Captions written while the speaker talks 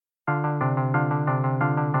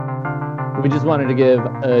We just wanted to give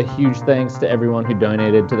a huge thanks to everyone who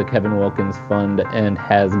donated to the Kevin Wilkins Fund and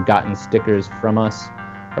has gotten stickers from us.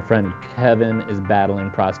 Our friend Kevin is battling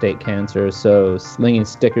prostate cancer, so slinging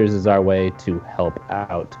stickers is our way to help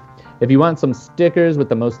out. If you want some stickers with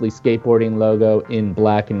the Mostly Skateboarding logo in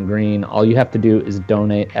black and green, all you have to do is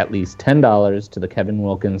donate at least $10 to the Kevin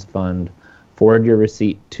Wilkins Fund. Forward your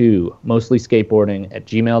receipt to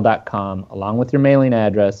mostlyskateboarding@gmail.com along with your mailing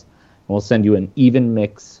address, and we'll send you an even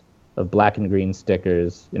mix of black and green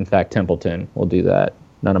stickers. In fact, Templeton will do that.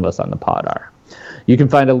 None of us on the pod are. You can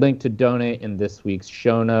find a link to donate in this week's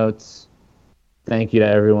show notes. Thank you to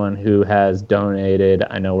everyone who has donated.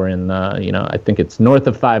 I know we're in the, I think it's north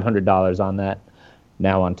of $500 on that.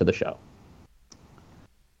 Now on to the show.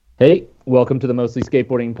 Hey, welcome to the Mostly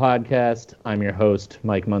Skateboarding Podcast. I'm your host,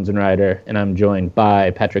 Mike Munzenrider, and I'm joined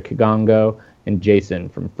by Patrick Kigongo and Jason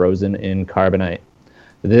from Frozen in Carbonite.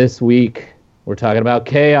 This week, we're talking about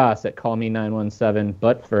chaos at Call Me 917,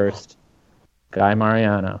 but first, Guy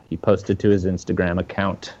Mariano. He posted to his Instagram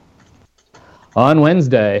account. On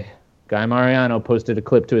Wednesday, Guy Mariano posted a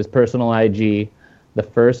clip to his personal IG, the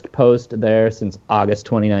first post there since August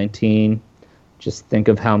 2019. Just think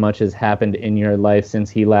of how much has happened in your life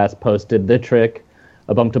since he last posted the trick,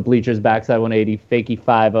 a bump to bleachers backside 180, fakie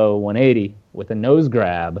 5-0 180 with a nose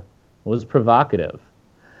grab was provocative.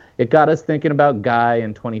 It got us thinking about Guy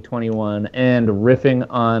in 2021 and riffing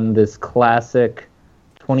on this classic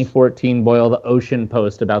 2014 Boil the Ocean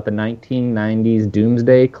post about the 1990s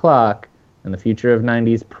doomsday clock and the future of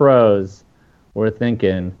 90s pros. We're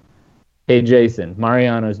thinking, hey, Jason,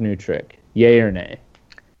 Mariano's new trick, yay or nay?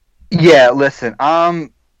 Yeah, listen,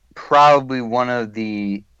 I'm probably one of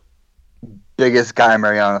the biggest Guy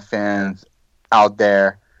Mariano fans out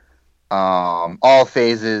there. All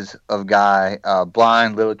phases of Guy,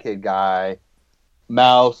 blind little kid Guy,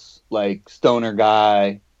 mouse, like stoner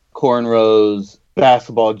Guy, cornrows,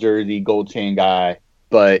 basketball jersey, gold chain Guy,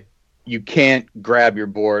 but you can't grab your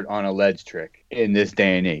board on a ledge trick in this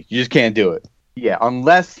day and age. You just can't do it. Yeah,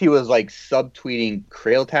 unless he was like subtweeting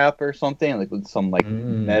Crail Tap or something, like with some like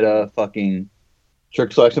meta fucking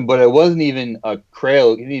trick selection, but it wasn't even a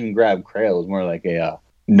Crail. He didn't even grab Crail. It was more like a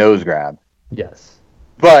nose grab. Yes.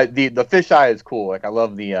 But the fisheye is cool. Like I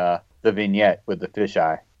love the vignette with the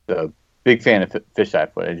fisheye. So big fan of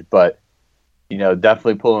fisheye footage. But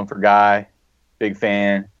definitely pulling for Guy. Big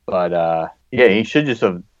fan. But yeah, he should just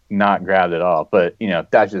have not grabbed it all. But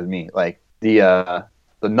that's just me. Like he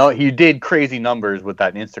did crazy numbers with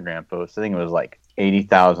that Instagram post. I think it was like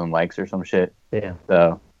 80,000 likes or some shit. Yeah.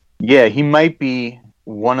 So yeah, he might be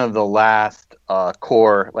one of the last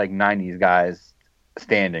core like 90s guys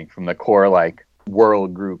standing from the core like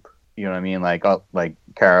world group, you know what I mean? Like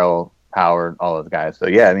Carol, Howard, all those guys. So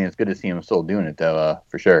yeah, I mean it's good to see him still doing it though,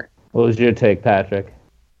 for sure. What was your take, Patrick?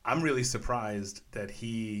 I'm really surprised that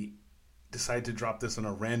he decided to drop this on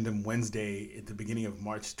a random Wednesday at the beginning of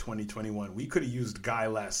March 2021. We could have used Guy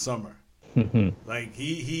last summer. Like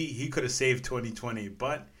he could have saved 2020,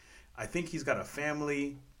 but I think he's got a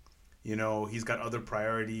family, he's got other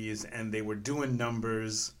priorities, and they were doing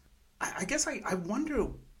numbers. I guess I wonder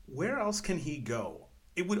where else can he go?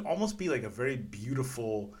 It would almost be like a very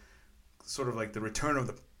beautiful sort of like the return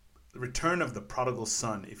of the prodigal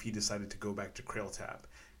son if he decided to go back to Crail Tap.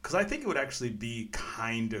 Because I think it would actually be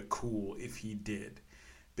kind of cool if he did.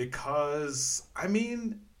 Because, I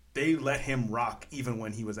mean, they let him rock even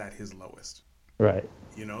when he was at his lowest. Right.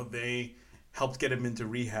 They helped get him into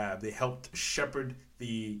rehab. They helped shepherd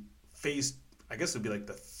the phase, I guess it would be like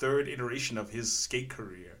the third iteration of his skate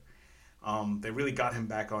career. They really got him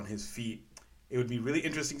back on his feet. It would be really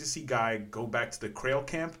interesting to see Guy go back to the Crail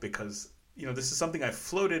camp because, this is something I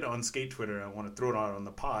floated on Skate Twitter. I want to throw it out on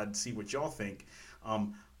the pod, see what y'all think.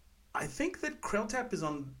 I think that Crail Tap is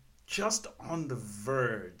just on the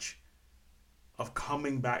verge of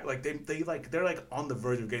coming back. Like they're like on the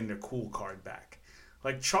verge of getting their cool card back.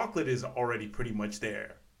 Like Chocolate is already pretty much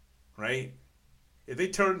there, right? If they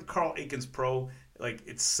turn Carl Aikens pro, like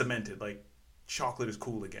it's cemented. Like Chocolate is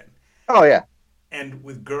cool again. Oh yeah. And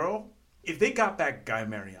with Girl, if they got back Guy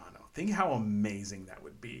Mariano, think how amazing that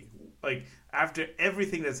would be. Like after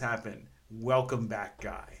everything that's happened, welcome back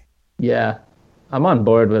Guy. Yeah. I'm on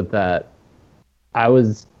board with that. I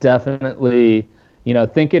was definitely,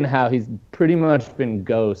 thinking how he's pretty much been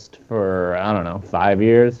ghost for, 5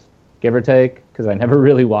 years, give or take, because I never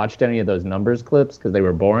really watched any of those numbers clips because they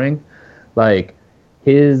were boring. Like,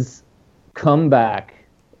 his comeback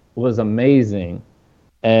was amazing,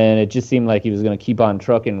 and it just seemed like he was going to keep on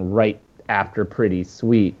trucking right after Pretty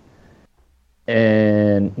Sweet.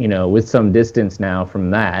 And, with some distance now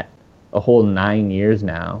from that, a whole 9 years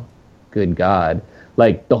now, good God.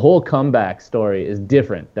 Like, the whole comeback story is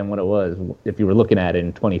different than what it was if you were looking at it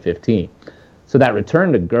in 2015. So that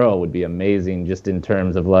return to Girl would be amazing just in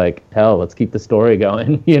terms of, like, hell, let's keep the story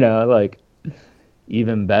going, like,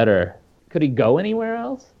 even better. Could he go anywhere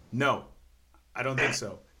else? No, I don't think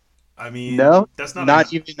so. I mean, No, that's not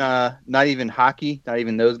not even hockey, not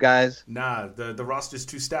even those guys. nah. The roster's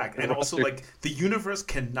too stacked, and also like the universe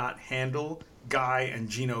cannot handle Guy and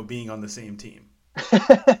Gino being on the same team.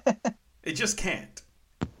 It just can't.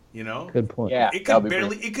 Good point. Yeah, It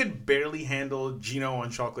could barely handle Gino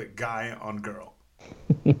on chocolate, Guy on girl.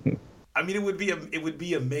 I mean, it would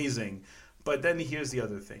be amazing. But then here's the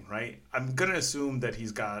other thing, right? I'm gonna assume that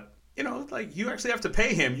he's got, like, you actually have to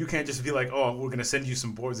pay him. You can't just be like, oh, we're gonna send you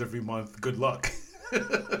some boards every month. Good luck.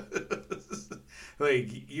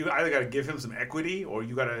 Like, you either gotta give him some equity or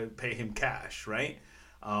you gotta pay him cash, right?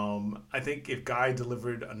 I think if Guy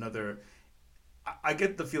delivered another, I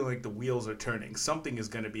get the feeling like the wheels are turning. Something is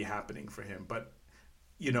going to be happening for him. But,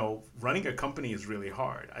 running a company is really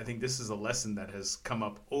hard. I think this is a lesson that has come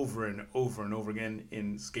up over and over and over again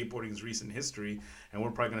in skateboarding's recent history. And we're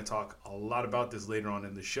probably going to talk a lot about this later on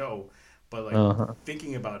in the show. But, like,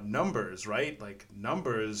 thinking about numbers, right? Like,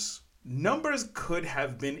 numbers could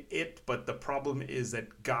have been it. But the problem is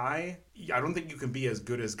that Guy, I don't think you can be as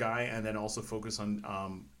good as Guy and then also focus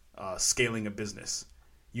on scaling a business.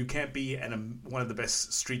 You can't be one of the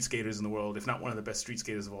best street skaters in the world, if not one of the best street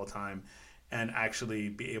skaters of all time, and actually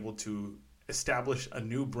be able to establish a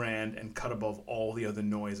new brand and cut above all the other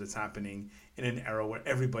noise that's happening in an era where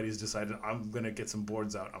everybody's decided, I'm going to get some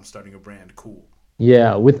boards out, I'm starting a brand, cool.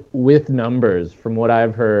 Yeah, with numbers, from what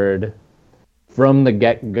I've heard, from the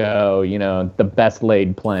get-go, the best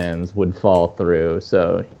laid plans would fall through.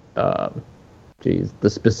 So, the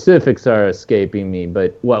specifics are escaping me,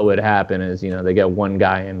 but what would happen is, they get one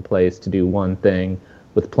guy in place to do one thing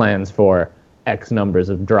with plans for X numbers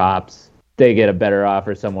of drops. They get a better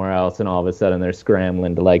offer somewhere else, and all of a sudden they're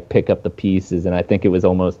scrambling to, like, pick up the pieces. And I think it was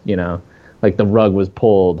almost, like the rug was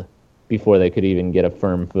pulled before they could even get a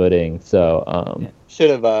firm footing. So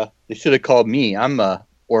they should have called me. I'm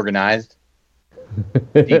organized,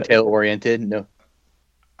 detail oriented. No,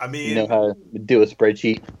 I mean, know how to do a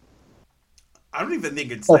spreadsheet. I don't even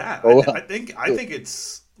think it's that. I think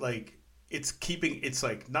it's like it's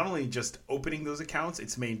like not only just opening those accounts,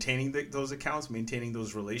 it's maintaining those accounts, maintaining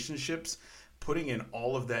those relationships, putting in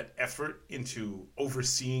all of that effort into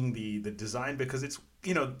overseeing the design, because it's,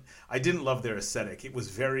 I didn't love their aesthetic. It was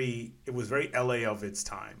very LA of its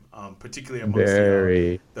time, particularly amongst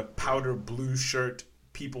the powder blue shirt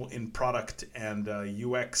people in product and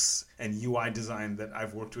UX and UI design that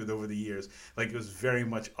I've worked with over the years. Like, it was very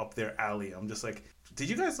much up their alley. I'm just like, did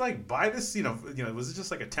you guys like buy this? Was it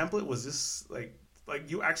just like a template? Was this like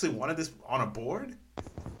you actually wanted this on a board?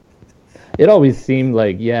 It always seemed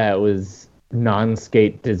like, it was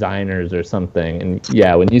non-skate designers or something. And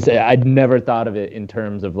when you say, I'd never thought of it in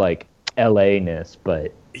terms of like LA-ness,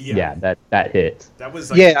 but that hits. That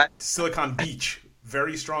was like Silicon Beach.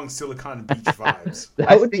 Very strong Silicon Beach vibes.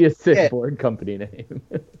 That would be a sick board company name.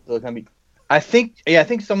 Silicon Beach. I think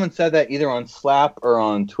someone said that either on Slap or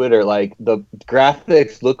on Twitter. Like, the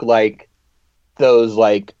graphics look like those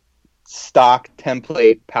like stock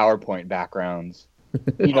template PowerPoint backgrounds.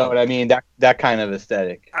 You know what I mean? That kind of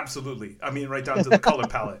aesthetic. Absolutely. I mean, right down to the color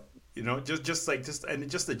palette. Just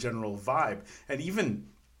the general vibe, and even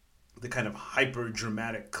the kind of hyper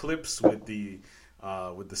dramatic clips with the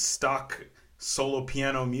stock solo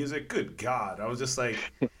piano music. Good God. I was just like,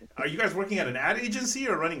 are you guys working at an ad agency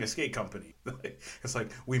or running a skate company? It's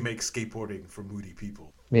like, we make skateboarding for moody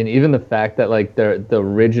people. I mean, even the fact that like the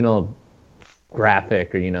original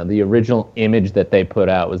graphic, or the original image that they put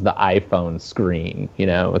out was the iPhone screen,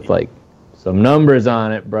 with like some numbers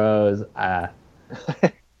on it, bros.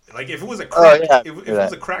 Like, if it was a cracked, if it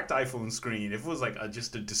was a cracked iPhone screen, if it was like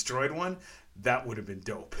just a destroyed one, that would have been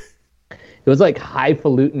dope. It was like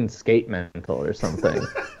highfalutin skate mental or something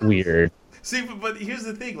weird. See, but here's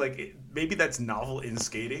the thing: like, maybe that's novel in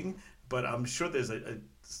skating, but I'm sure there's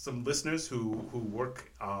some listeners who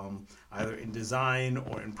work either in design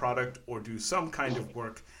or in product or do some kind of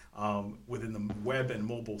work within the web and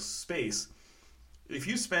mobile space. If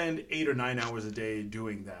you spend 8 or 9 hours a day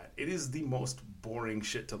doing that, it is the most boring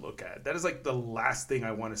shit to look at. That is like the last thing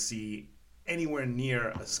I want to see anywhere near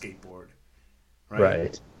a skateboard.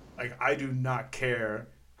 Right. Like, I do not care.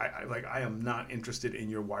 I am not interested in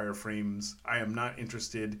your wireframes. I am not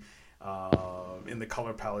interested in the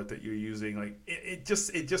color palette that you're using. Like, it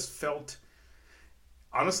just felt,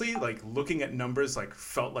 honestly, like, looking at numbers, like,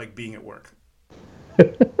 felt like being at work.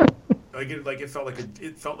 It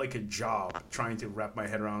felt like a job trying to wrap my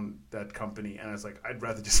head around that company, and I was like, I'd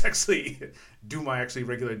rather just actually do my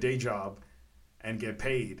regular day job and get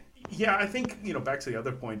paid. Yeah, I think, back to the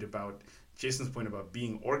other point about Jason's point about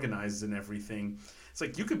being organized and everything. It's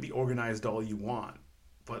like you could be organized all you want,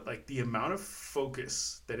 but like the amount of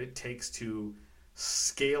focus that it takes to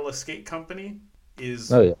scale a skate company is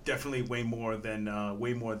definitely way more than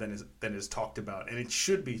is talked about, and it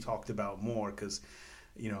should be talked about more because,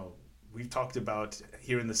 we've talked about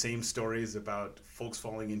hearing the same stories about folks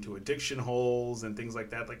falling into addiction holes and things like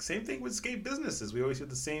that. Like same thing with skate businesses. We always hear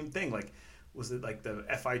the same thing. Like, was it like the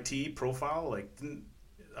FIT profile? Like,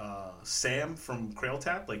 Sam from Crail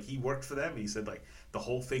Tap, like he worked for them. He said like the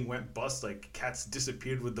whole thing went bust. Like cats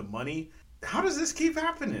disappeared with the money. How does this keep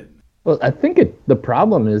happening? Well, I think the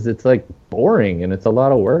problem is it's like boring and it's a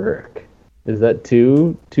lot of work. Is that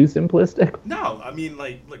too simplistic? No, I mean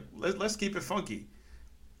let's keep it funky.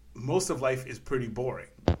 Most of life is pretty boring,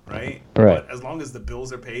 right? But as long as the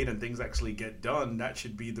bills are paid and things actually get done, that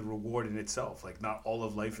should be the reward in itself. Like not all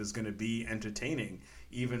of life is going to be entertaining,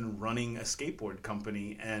 even running a skateboard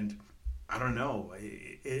company. And I don't know,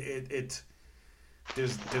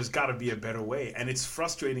 there's got to be a better way. And it's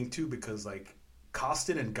frustrating too because like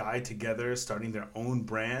Costin and Guy together starting their own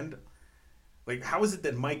brand, like how is it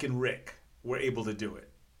that Mike and Rick were able to do it?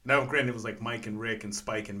 Now, granted, it was like Mike and Rick and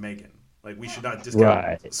Spike and Megan. Like, we should not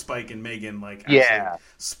discount Spike and Megan. Like,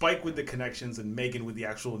 Spike with the connections and Megan with the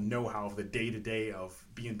actual know-how of the day-to-day of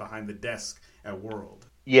being behind the desk at World.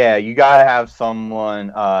 Yeah, you got to have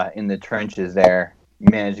someone in the trenches there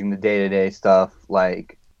managing the day-to-day stuff,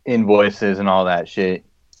 like invoices and all that shit,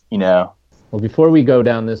 Well, before we go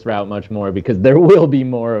down this route much more, because there will be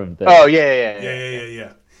more of this. Oh,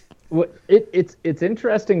 yeah. Well, it's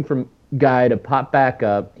interesting for Guy to pop back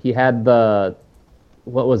up. He had the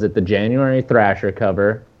the January Thrasher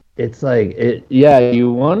cover. It's like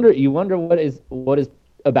you wonder what is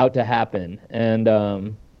about to happen,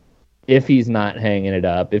 and if he's not hanging it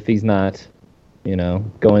up, if he's not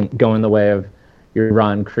going the way of your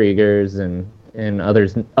Ron Kriegers and other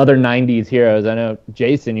 90s heroes. I know,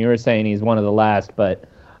 Jason, you were saying he's one of the last, but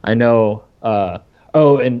I know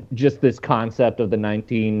and just this concept of the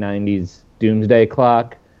 1990s doomsday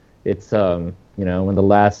clock, it's when the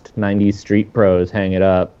last 90s street pros hang it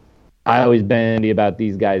up. I always bandy about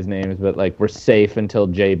these guys' names, but like we're safe until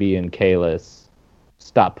JB and Kalis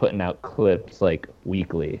stop putting out clips like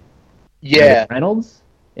weekly. Yeah.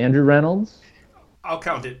 Andrew Reynolds. I'll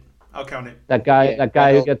count it. That guy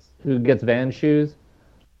who gets Van shoes.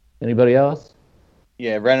 Anybody else?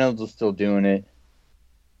 Yeah, Reynolds is still doing it.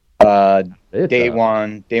 Day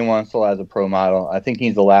One still has a pro model. I think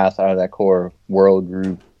he's the last out of that core World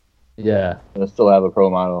group. Yeah. They still have a pro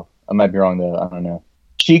model. I might be wrong though. I don't know.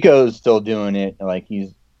 Chico's still doing it. Like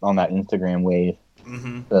he's on that Instagram wave.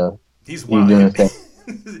 Mm-hmm. So he's doing his thing.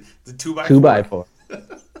 The 2x4.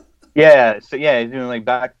 Yeah. So yeah, he's doing like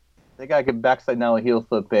back. That guy could backside now heel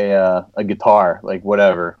flip a guitar, like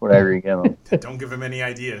whatever you give him. Don't give him any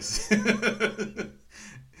ideas.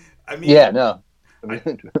 I mean, yeah, no.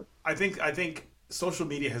 I think social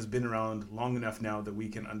media has been around long enough now that we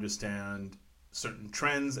can understand certain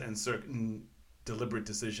trends and certain deliberate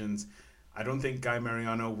decisions. I don't think Guy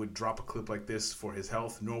Mariano would drop a clip like this for his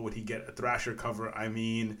health, nor would he get a Thrasher cover. I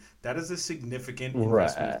mean, that is a significant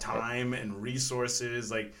investment of time and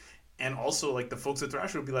resources. And also, the folks at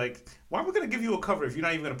Thrasher would be like, why are we going to give you a cover if you're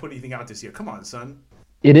not even going to put anything out this year? Come on, son.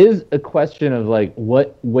 It is a question of,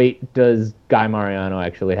 what weight does Guy Mariano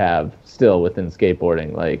actually have still within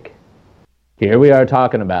skateboarding? Here we are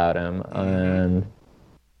talking about him, and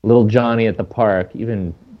little Johnny at the park,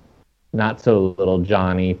 even not so little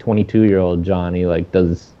Johnny, 22-year-old Johnny,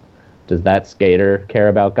 does that skater care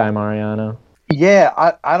about Guy Mariano?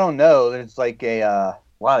 Yeah, I don't know. There's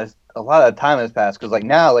a lot of time has passed because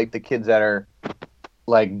now the kids that are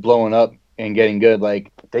blowing up and getting good,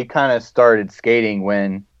 they kind of started skating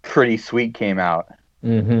when Pretty Sweet came out,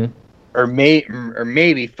 or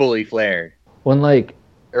maybe Fully Flared. When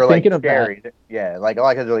thinking of Cherry,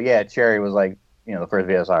 yeah, Cherry was the first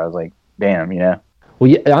video I saw. I was like, damn, Well,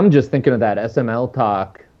 yeah, I'm just thinking of that SML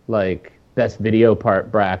Talk best video part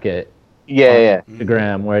bracket. Yeah.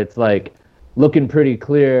 Instagram where it's looking pretty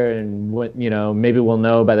clear, and maybe we'll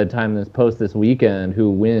know by the time this posts this weekend who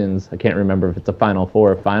wins. I can't remember if it's a Final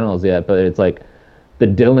Four or finals yet, but it's the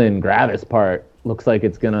Dylan Gravis part looks like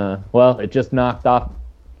it's gonna. Well, it just knocked off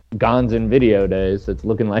Gonzin Video Days, so it's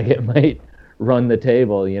looking like it might run the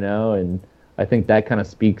table, and I think that kind of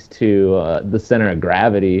speaks to the center of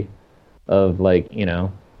gravity of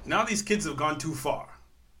Now these kids have gone too far.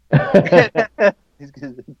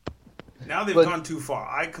 Now they've gone too far.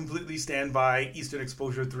 I completely stand by Eastern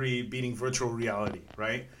Exposure 3 beating virtual reality,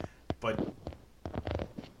 right? But,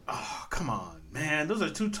 oh, come on, man. Those are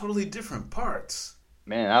two totally different parts.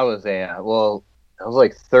 Man, that was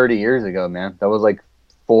like 30 years ago, man. That was like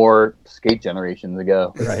 4 skate generations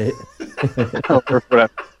ago. Right.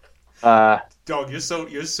 Dog, you're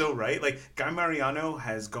so right. Like, Guy Mariano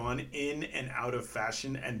has gone in and out of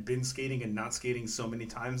fashion and been skating and not skating so many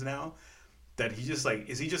times now that he just like,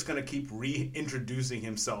 is he just gonna keep reintroducing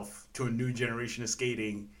himself to a new generation of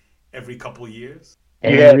skating every couple years?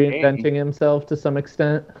 And reinventing himself to some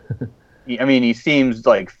extent. I mean, he seems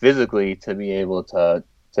like physically to be able to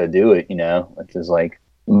do it, which is like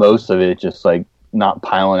most of it just like not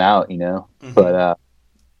piling out, Mm-hmm. But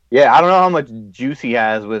yeah, I don't know how much juice he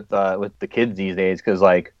has with the kids these days, because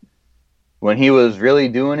like when he was really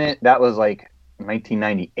doing it, that was like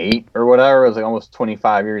 1998 or whatever. It was like almost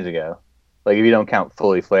 25 years ago. Like if you don't count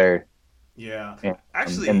Fully Flared. Yeah.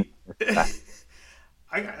 Actually,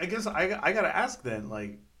 I guess I gotta ask then,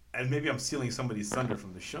 like, and maybe I'm stealing somebody's thunder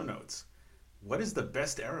from the show notes. What is the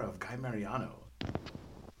best era of Guy Mariano?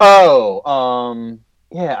 Oh,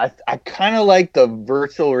 yeah, I kind of like the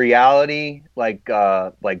virtual reality, like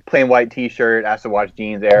plain white T-shirt, acid wash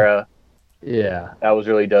jeans era. Yeah, that was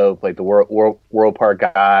really dope. Like the World Park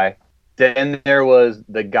guy. Then there was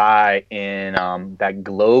the guy in that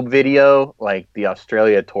Globe video, like the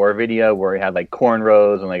Australia tour video, where he had like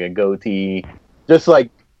cornrows and like a goatee, just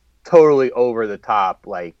like totally over the top,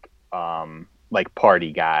 like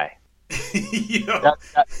party guy.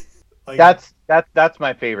 That's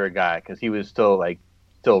my favorite guy, because he was still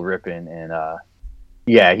ripping, and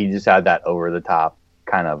yeah, he just had that over the top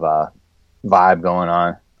kind of vibe going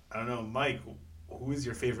on. I don't know, Mike, who is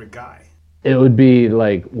your favorite guy? It would be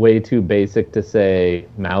like way too basic to say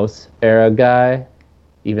Mouse era guy,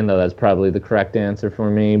 even though that's probably the correct answer for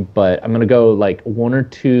me. But I'm gonna go like 1 or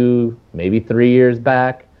 2, maybe 3 years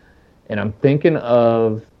back, and I'm thinking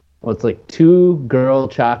of it's like 2 Girl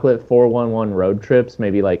Chocolate 411 road trips,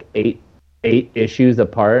 maybe like eight issues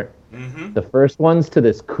apart. Mm-hmm. The first one's to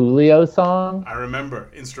this Coolio song. I remember,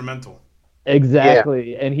 instrumental.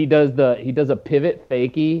 Exactly, yeah. And he does a pivot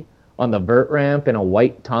fakie on the vert ramp in a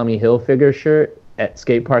white Tommy Hilfiger shirt at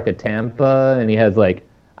skate park at Tampa, and he has like,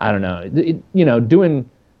 I don't know, doing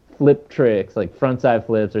flip tricks like frontside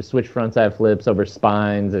flips or switch frontside flips over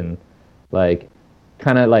spines, and like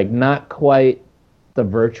kind of like not quite the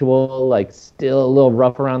virtual, like still a little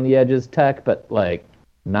rough around the edges tech, but like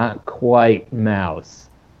not quite Mouse.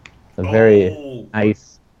 A very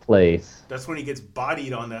nice place. That's when he gets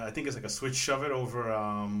bodied on that. I think it's like a switch shove it over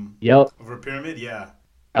over a pyramid. Yeah.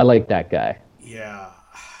 I like that guy. Yeah,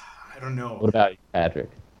 I don't know. What about you, Patrick?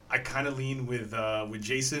 I kind of lean with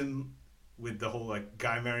Jason, with the whole like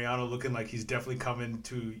Guy Mariano looking like he's definitely coming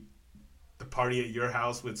to the party at your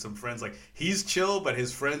house with some friends. Like, he's chill, but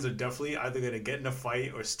his friends are definitely either gonna get in a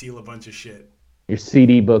fight or steal a bunch of shit. Your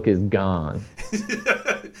CD book is gone.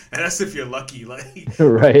 And that's if you're lucky, like.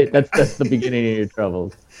 Right, that's the beginning of your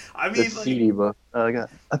troubles. I mean, the CD book. I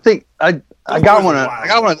think I got one. I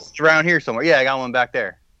got one around here somewhere. Yeah, I got one back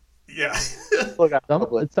there. Yeah.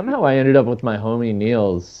 Somehow I ended up with my homie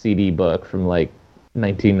Neil's CD book from like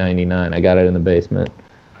 1999. I got it in the basement.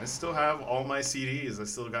 I still have all my CDs. I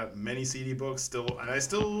still got many CD books still, and I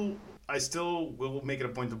still will make it a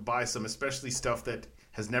point to buy some, especially stuff that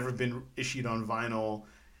has never been issued on vinyl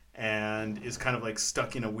and is kind of like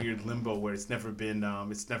stuck in a weird limbo where it's never been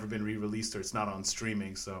re-released, or it's not on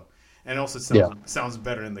streaming. So, and also it sounds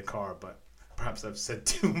better in the car, but perhaps I've said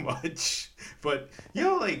too much. But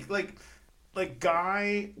like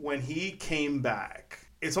Guy, when he came back,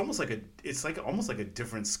 it's almost like a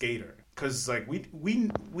different skater, because like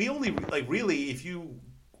we only like really, if you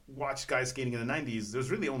watched Guy skating in the 90s,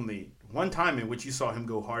 there's really only one time in which you saw him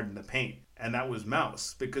go hard in the paint, and that was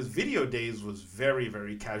Mouse, because Video Days was very,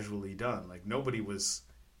 very casually done. Like, nobody was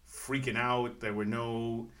freaking out. There were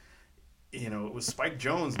no, it was Spike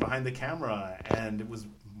Jones behind the camera, and it was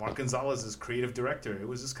Mark Gonzalez as creative director. It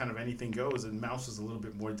was just kind of anything goes, and Mouse was a little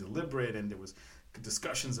bit more deliberate, and there was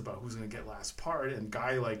discussions about who's going to get last part. And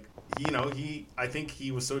Guy, like, I think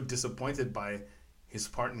he was so disappointed by his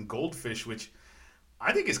part in Goldfish, which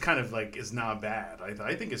I think is kind of like is not bad.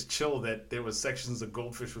 I think it's chill that there was sections of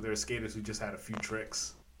Goldfish where there were skaters who just had a few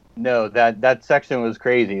tricks. No, that section was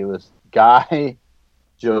crazy. It was Guy,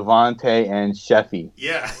 Jovante, and Sheffy.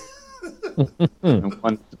 Yeah. in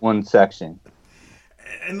one section.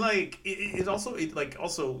 And like it also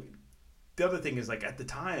the other thing is, like, at the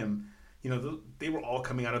time, they were all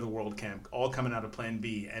coming out of the World Camp, all coming out of Plan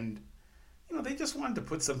B, and they just wanted to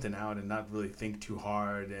put something out and not really think too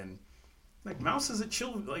hard. And Like Mouse is a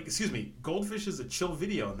chill, like excuse me, Goldfish is a chill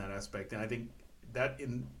video in that aspect, and I think that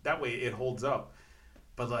in that way it holds up.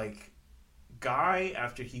 But like Guy,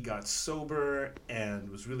 after he got sober and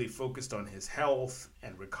was really focused on his health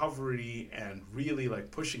and recovery and really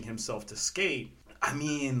like pushing himself to skate. I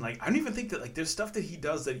mean, like I don't even think that like there's stuff that he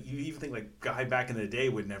does that you even think like Guy back in the day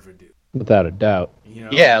would never do. Without a doubt. You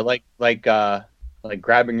know? Yeah, like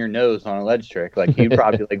grabbing your nose on a ledge trick. Like he'd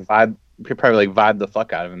probably vibe the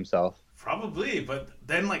fuck out of himself. Probably, but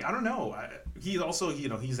then like I don't know. He also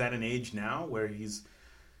he's at an age now where he's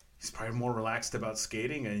probably more relaxed about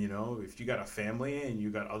skating, and if you got a family and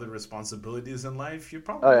you got other responsibilities in life, you're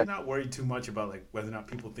probably not worried too much about like whether or not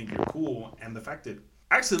people think you're cool. And the fact that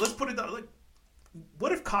actually, let's put it out like,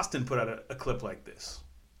 what if Costin put out a clip like this?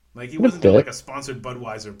 Like he wasn't doing like a sponsored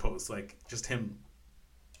Budweiser post, like just him,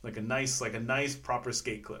 like a nice proper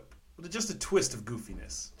skate clip with just a twist of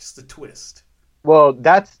goofiness, just a twist. Well,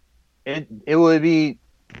 that's it. It would be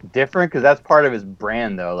different because that's part of his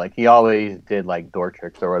brand, though. Like he always did like door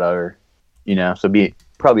tricks or whatever, so it'd be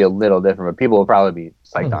probably a little different. But people will probably be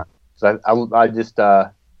psyched on. So I just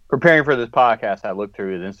preparing for this podcast, I looked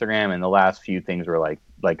through his Instagram, and the last few things were like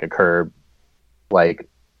a curb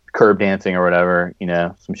dancing or whatever,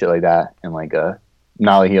 some shit like that, and like a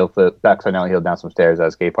nollie heel flip, backside nollie heel down some stairs at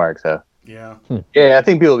a skate park. So yeah, I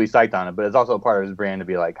think people will be psyched on it, but it's also a part of his brand to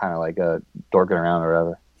be like kind of like dorking around or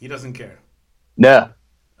whatever. He doesn't care. No.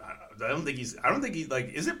 I don't think he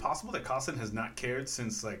like. Is it possible that Costin has not cared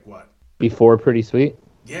since like what? Before Pretty Sweet?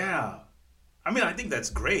 Yeah. I mean, I think that's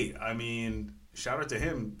great. I mean, shout out to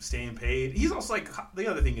him staying paid. He's also like, the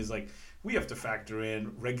other thing is like, we have to factor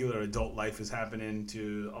in regular adult life is happening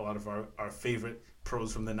to a lot of our favorite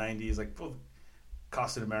pros from the 90s. Like both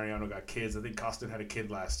Costin and Mariano got kids. I think Costin had a kid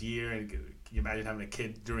last year. And can you imagine having a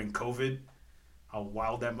kid during COVID? How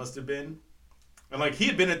wild that must have been. And like he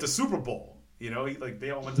had been at the Super Bowl. They all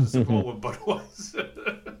went to the Super Bowl with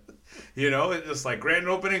Budweiser. It's just like grand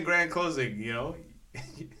opening, grand closing. All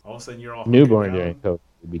of a sudden you're all newborn during COVID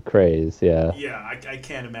would be crazy. Yeah. Yeah, I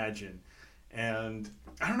can't imagine. And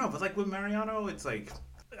I don't know, but like with Mariano, it's like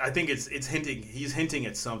I think it's hinting. He's hinting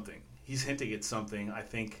at something. I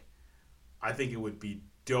think it would be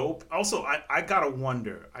dope. Also, I gotta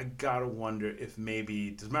wonder if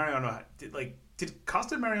maybe did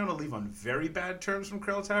Costa and Mariano leave on very bad terms from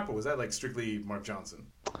Cradle Tap, or was that like strictly Mark Johnson?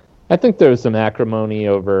 I think there was some acrimony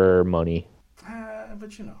over money.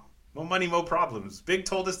 But more money, more problems. Big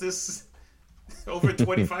told us this over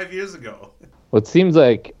 25 years ago. Well, it seems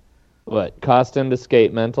like, Costin to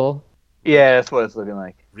skate mental? Yeah, that's what it's looking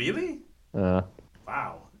like. Really? Wow.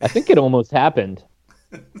 I I think it almost happened.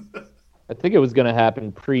 I think it was going to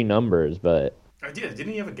happen pre-numbers, but... Didn't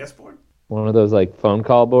he have a guest board? One of those like phone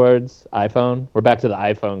call boards, iPhone. We're back to the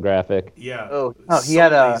iPhone graphic. Yeah. Oh, he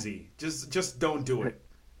had a lazy. Just don't do it.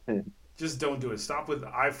 Just don't do it. Stop with the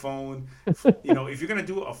iPhone. If you're gonna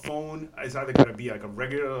do a phone, it's either gonna be like a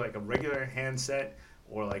regular handset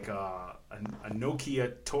or like a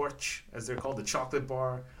Nokia Torch, as they're called, the chocolate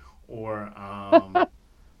bar, or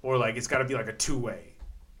like it's gotta be like a two-way.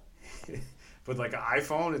 But like an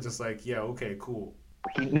iPhone, it's just like, yeah, okay, cool.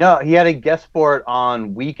 He had a guest board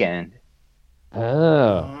on Weekend.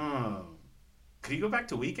 Oh. Could you go back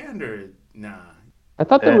to Weekend or nah? I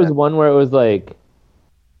thought there was one where it was like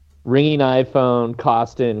ringing iPhone,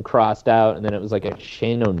 Costin crossed out, and then it was like a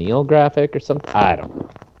Shane O'Neill graphic or something. I don't know.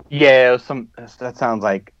 Yeah, it was that sounds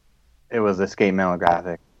like it was a skate metal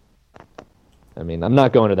graphic. I mean, I'm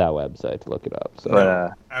not going to that website to look it up. So.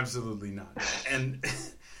 No, absolutely not. And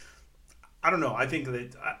I don't know. I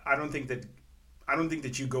don't think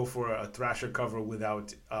that you go for a Thrasher cover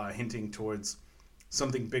without hinting towards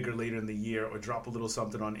something bigger later in the year, or drop a little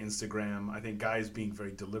something on Instagram. I think Guy's being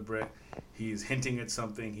very deliberate. He's hinting at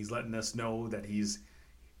something. He's letting us know that he's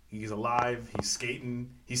alive. He's skating.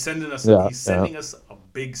 He's sending us a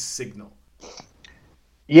big signal.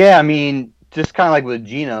 Yeah, I mean, just kind of like with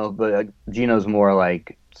Gino, but Gino's more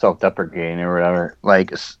like self-deprecating or whatever.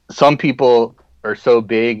 Like some people are so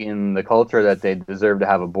big in the culture that they deserve to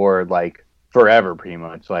have a board like forever, pretty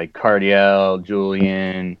much. Like Cardiel,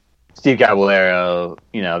 Julian, Steve Caballero,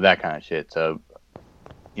 that kind of shit. So,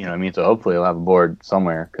 what I mean? So hopefully he'll have a board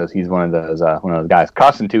somewhere because he's one of those guys.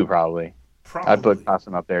 Costin too, probably. I'd put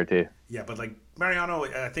Costin up there too. Yeah, but like Mariano,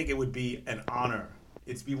 I think it would be an honor.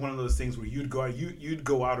 It'd be one of those things where you'd go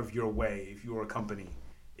out of your way if you were a company,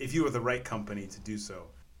 if you were the right company to do so.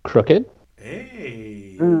 Crooked?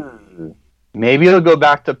 Hey. Maybe it'll go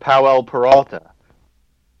back to Powell Peralta.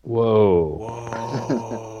 Whoa.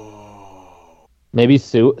 Maybe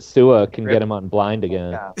Sua can get him on blind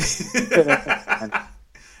again. Yeah.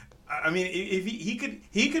 I mean, if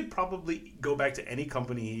he could probably go back to any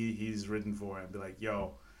company he's written for and be like,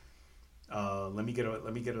 "Yo, let me get a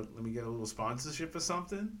little sponsorship or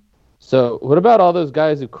something." So, what about all those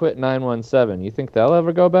guys who quit 917? You think they'll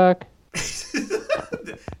ever go back?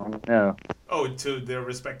 No. Oh, to their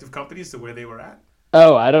respective companies, to where they were at?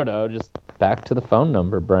 Oh, I don't know. Just back to the phone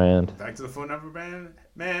number brand. Back to the phone number brand?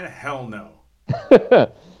 Man, hell no.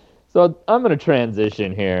 So I'm going to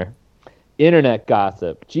transition here. Internet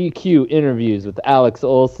gossip. GQ interviews with Alex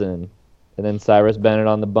Olson and then Cyrus Bennett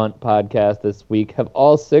on the Bunt podcast this week have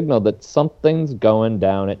all signaled that something's going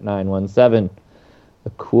down at 917. A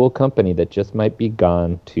cool company that just might be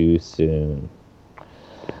gone too soon.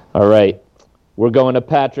 All right. We're going to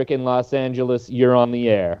Patrick in Los Angeles. You're on the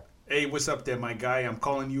air. Hey, what's up there, my guy? I'm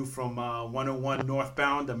calling you from 101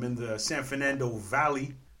 northbound. I'm in the San Fernando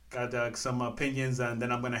Valley. Got some opinions, and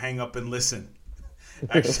then I'm going to hang up and listen.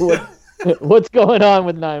 Actually, what's going on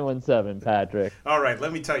with 917, Patrick? All right,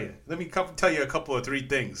 let me tell you. Let me tell you a couple of 3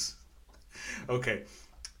 things. Okay,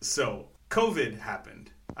 so COVID happened.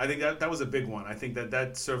 I think that was a big one. I think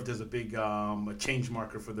that served as a big a change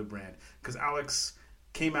marker for the brand. Because Alex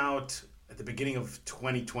came out at the beginning of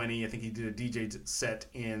 2020. I think he did a DJ set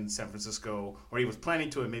in San Francisco, or he was planning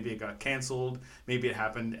to, and maybe it got canceled. Maybe it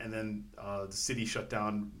happened, and then the city shut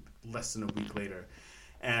down less than a week later.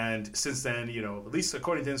 And since then, at least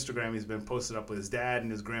according to Instagram, he's been posted up with his dad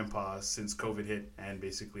and his grandpa since COVID hit, and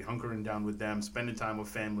basically hunkering down with them, spending time with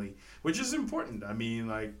family, which is important. I mean,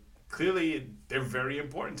 like, clearly they're very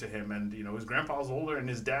important to him, and his grandpa's older and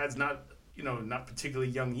his dad's not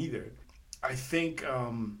particularly young either. I think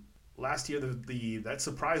last year that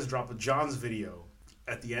surprise drop of John's video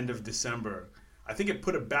at the end of December, I think it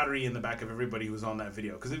put a battery in the back of everybody who was on that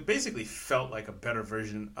video, because it basically felt like a better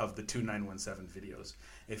version of the 2917 videos.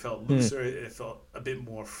 It felt looser, it felt a bit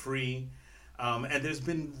more free, and there's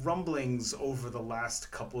been rumblings over the last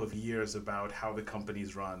couple of years about how the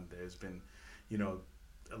company's run. There's been,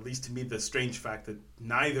 at least to me, the strange fact that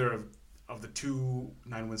neither of the 2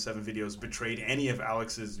 917 videos betrayed any of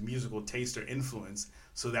Alex's musical taste or influence.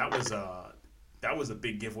 So that was a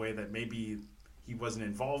big giveaway that maybe he wasn't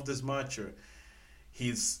involved as much, or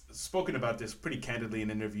he's spoken about this pretty candidly in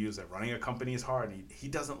interviews that running a company is hard. He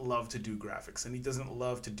doesn't love to do graphics, and he doesn't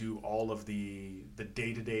love to do all of the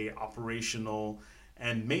day-to-day operational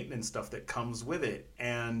and maintenance stuff that comes with it.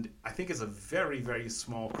 And I think it's a very, very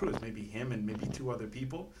small crew. It's maybe him and maybe 2 other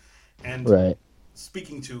people. And right.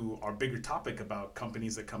 Speaking to our bigger topic about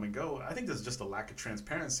companies that come and go, I think there's just a lack of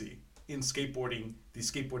transparency in the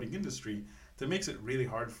skateboarding industry that makes it really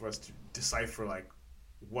hard for us to decipher like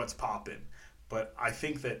what's popping. But I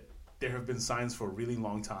think that there have been signs for a really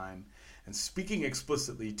long time. And speaking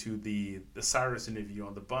explicitly to the Cyrus interview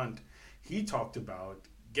on the Bunt, he talked about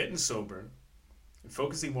getting sober and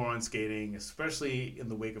focusing more on skating, especially in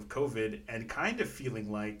the wake of COVID, and kind of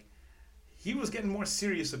feeling like he was getting more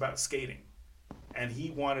serious about skating. And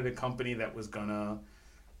he wanted a company that was gonna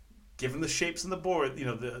give him the shapes and the board,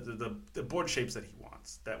 the board shapes that he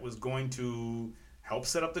wants, that was going to help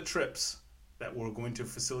set up the trips, that were going to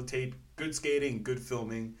facilitate good skating, good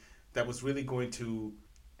filming, that was really going to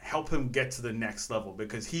help him get to the next level,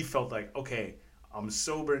 because he felt like, okay, I'm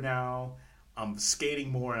sober now, I'm skating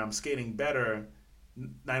more and I'm skating better.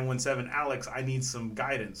 917 Alex, I need some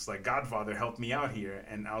guidance. Like Godfather, help me out here.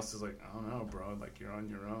 And Alex is like, I don't know, bro. Like, you're on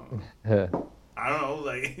your own. I don't know.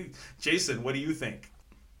 Like, Jason, what do you think?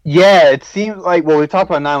 Yeah, it seems like, we talked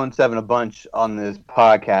about 917 a bunch on this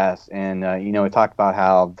podcast, and we talked about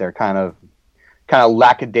how their kind of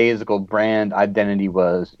lackadaisical brand identity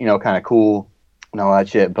was, kind of cool and all that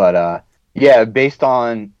shit. But based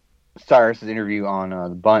on Cyrus's interview on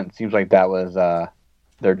the Bunt, it seems like that was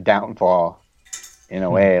their downfall in a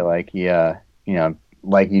way. Like he,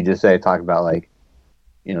 like you just said, talk about like,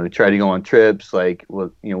 they tried to go on trips, like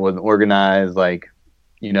wasn't organized, like,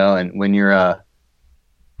 and when you're a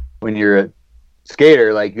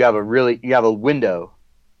skater, like you have a window,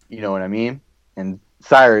 you know what I mean? And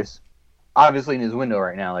Cyrus, obviously in his window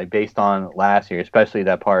right now, like based on last year, especially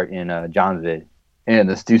that part in John's vid and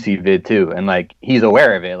the Stussy vid too, and like he's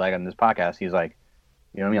aware of it. Like on this podcast, he's like,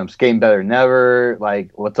 I'm skating better than ever.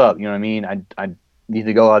 Like, what's up? You know what I mean? I need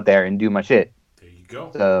to go out there and do my shit. There you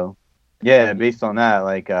go. So, yeah, based on that,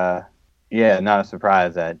 like, not a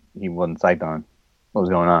surprise that he wasn't psyched on what was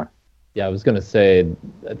going on. Yeah, I was going to say,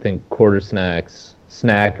 I think Quarter Snacks,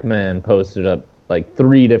 Snackman posted up like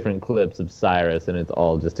 3 different clips of Cyrus, and it's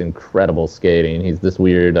all just incredible skating. He's this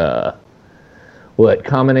weird,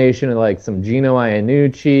 combination of like some Gino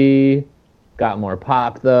Iannucci, got more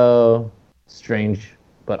pop though, strange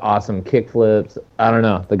but awesome kickflips. I don't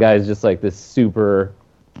know. The guy's just like this super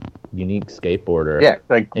unique skateboarder. Yeah,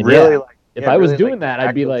 like And really. yeah, Like if yeah, I was really, doing like, that,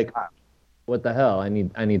 I'd be like, style. what the hell? I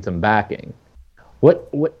need some backing. What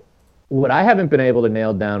I haven't been able to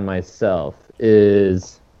nail down myself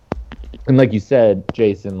is, and like you said,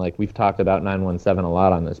 Jason, like we've talked about 917 a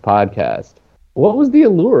lot on this podcast. What was the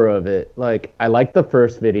allure of it? Like, I liked the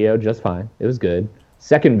first video just fine. It was good.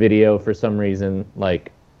 Second video, for some reason,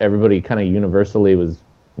 like everybody kind of universally was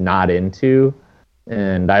not into,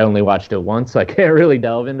 and I only watched it once, so I can't really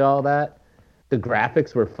delve into all that. The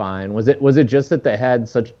graphics were fine. Was it just that they had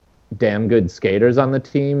such damn good skaters on the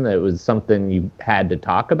team that it was something you had to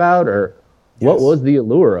talk about, or what Yes. was the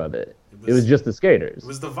allure of it? It was just the skaters. It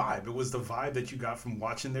was the vibe. It was the vibe that you got from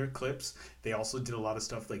watching their clips. They also did a lot of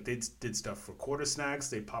stuff. Like, they did stuff for Quarter Snacks.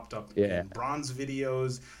 They popped up in Bronze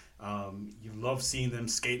videos. You love seeing them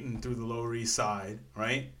skating through the Lower East Side,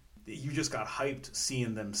 right? You just got hyped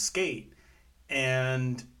seeing them skate.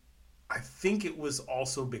 And I think it was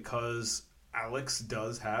also because Alex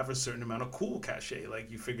does have a certain amount of cool cachet.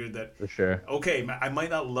 Like, you figured that, For sure. okay, I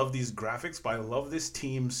might not love these graphics, but I love this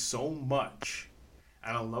team so much.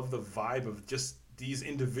 And I love the vibe of just these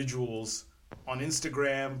individuals on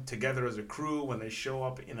Instagram together as a crew, when they show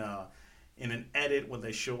up in an edit, when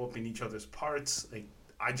they show up in each other's parts. Like,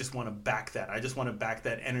 I just want to back that. I just want to back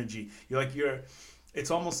that energy. It's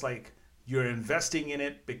almost like you're investing in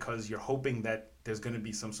it because you're hoping that there's going to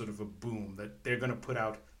be some sort of a boom, that they're going to put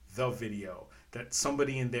out the video, that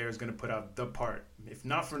somebody in there is going to put out the part, if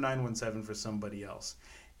not for 917, for somebody else.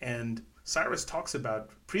 And Cyrus talks about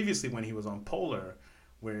previously when he was on Polar,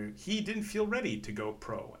 where he didn't feel ready to go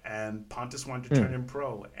pro, and Pontus wanted to turn him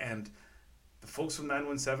pro, and the folks from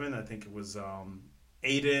 917, I think it was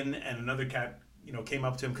Aiden and another cat, came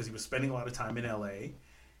up to him because he was spending a lot of time in LA,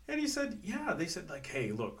 and he said, they said, like,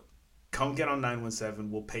 hey, look, come get on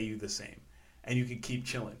 917, we'll pay you the same, and you can keep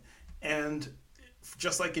chilling. And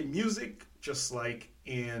just like in music, just like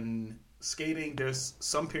in skating, there's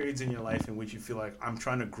some periods in your life in which you feel like, I'm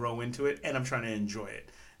trying to grow into it and I'm trying to enjoy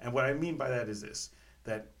it. And what I mean by that is this,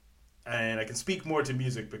 and I can speak more to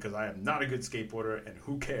music because I am not a good skateboarder, and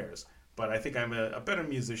who cares, but I think I'm a better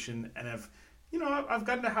musician, and I've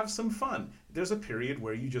gotten to have some fun. There's a period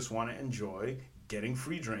where you just want to enjoy getting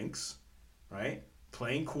free drinks, right?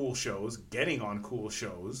 Playing cool shows, getting on cool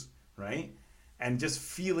shows, right? And just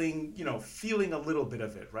feeling a little bit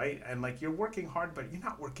of it, right? And like, you're working hard, but you're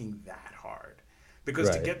not working that hard. Because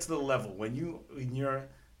to get to the level, when your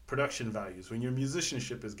production values, when your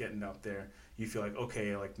musicianship is getting up there, you feel like,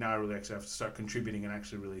 okay, like now I really actually have to start contributing and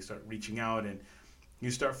actually really start reaching out, and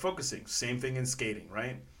you start focusing. Same thing in skating,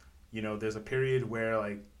 right? There's a period where,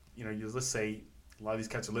 like, let's say a lot of these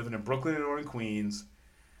cats are living in Brooklyn or in Queens.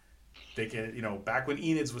 They can, back when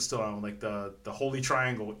Enid's was still on, like the Holy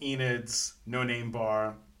Triangle, Enid's, No Name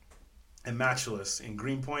Bar, and Matchless in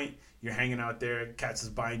Greenpoint. You're hanging out there, cats is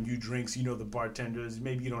buying you drinks, the bartenders,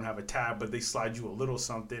 maybe you don't have a tab, but they slide you a little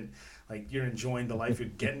something. Like, you're enjoying the life, you're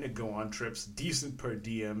getting to go on trips, decent per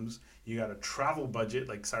diems, you got a travel budget,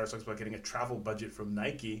 like Cyrus talks about getting a travel budget from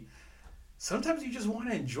Nike. Sometimes you just want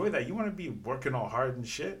to enjoy that. You want to be working all hard and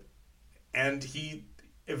shit. And he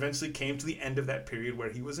eventually came to the end of that period where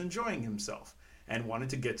he was enjoying himself and wanted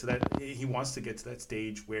to get to that. He wants to get to that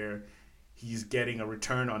stage where he's getting a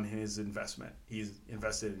return on his investment. He's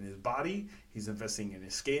invested in his body, he's investing in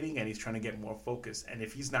his skating, and he's trying to get more focus. And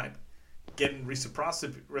if he's not getting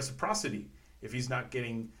reciprocity, if he's not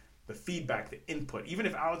getting the feedback, the input, even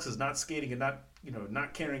if Alex is not skating and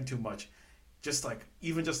not caring too much, just like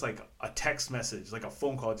a text message, like a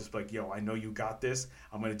phone call, just like, yo, I know you got this.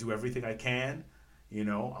 I'm gonna do everything I can.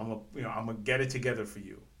 I'm gonna get it together for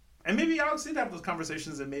you. And maybe Alex did have those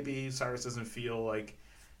conversations, and maybe Cyrus doesn't feel like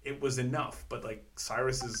it was enough. But like,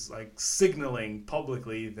 Cyrus is like signaling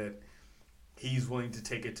publicly that he's willing to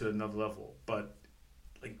take it to another level. But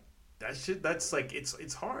like, that's like,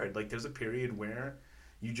 it's hard. Like, there's a period where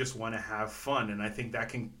you just want to have fun, and I think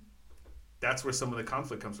that's where some of the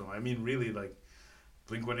conflict comes from. I mean, really, like,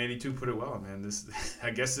 Blink-182 put it well, man. I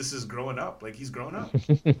guess this is growing up. Like, he's grown up.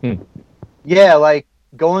 Yeah, like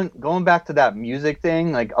going back to that music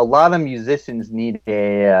thing, like, a lot of musicians need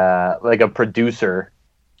a producer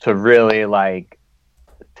to really like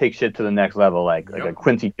take shit to the next level, like a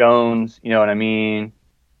Quincy Jones, you know what I mean?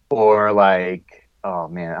 Or like, oh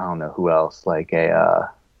man, I don't know who else, like but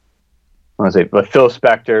Phil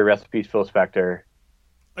Spector, rest in peace, Phil Spector.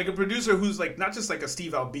 Like a producer who's like, not just like a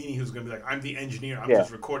Steve Albini who's going to be like, I'm the engineer, I'm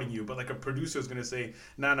just recording you, but like a producer is going to say,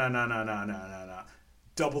 no,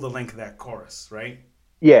 double the length of that chorus, right?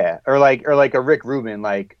 Yeah, or like a Rick Rubin.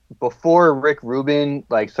 Like, before Rick Rubin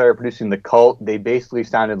like started producing The Cult, they basically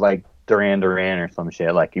sounded like Duran Duran or some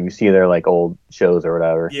shit. Like if you see their like old shows or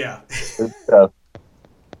whatever. Yeah. So,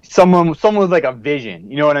 someone with like a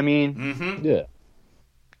vision. You know what I mean? Mm-hmm. Yeah.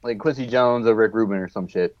 Like Quincy Jones or Rick Rubin or some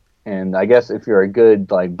shit. And I guess if you're a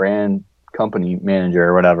good like brand company manager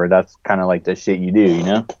or whatever, that's kind of like the shit you do, you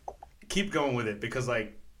know? Keep going with it because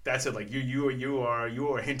like that's it. Like you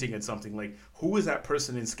are hinting at something. Like who is that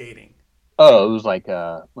person in skating? Oh, it was like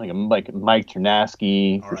Mike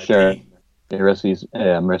Ternasky for sure. The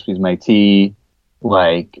recipes Mike T,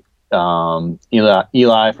 like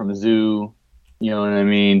Eli from Zoo. You know what I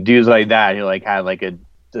mean? Dudes like that who like had like a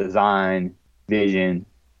design vision.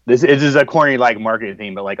 This is a corny like marketing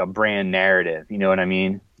thing, but like a brand narrative. You know what I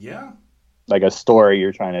mean? Yeah. Like a story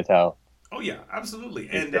you're trying to tell. Oh yeah, absolutely.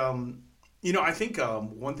 And you know, I think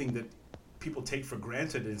one thing that people take for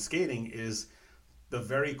granted in skating is the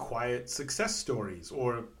very quiet success stories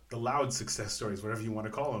or the loud success stories, whatever you want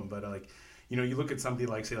to call them. But like, you know, you look at somebody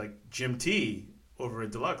like say like Jim T over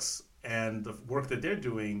at Deluxe and the work that they're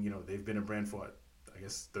doing. You know, they've been a brand for what, I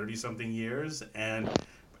guess 30 something years, and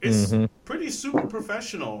it's pretty super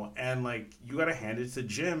professional. And like, you got to hand it to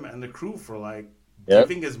Jim and the crew for like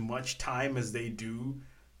giving as much time as they do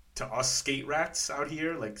to us skate rats out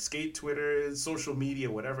here, like skate Twitter, social media,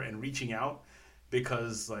 whatever, and reaching out,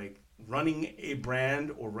 because like running a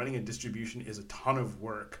brand or running a distribution is a ton of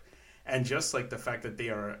work. And just like the fact that they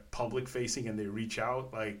are public facing and they reach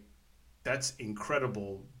out, like that's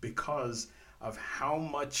incredible because of how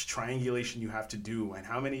much triangulation you have to do and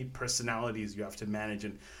how many personalities you have to manage.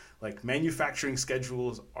 And like manufacturing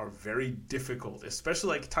schedules are very difficult, especially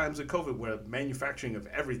like times of COVID where manufacturing of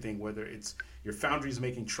everything, whether it's your foundries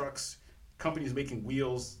making trucks, companies making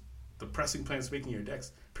wheels, the pressing plants making your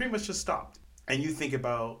decks, pretty much just stopped. And you think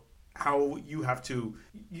about how you have to,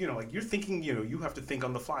 you know, like you're thinking, you know, you have to think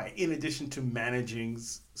on the fly in addition to managing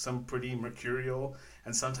some pretty mercurial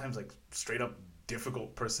and sometimes like straight up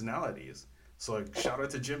difficult personalities. So like shout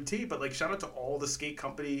out to Jim T, but like shout out to all the skate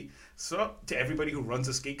company, so to everybody who runs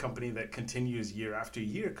a skate company that continues year after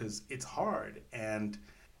year, because it's hard and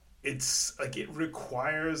it's like it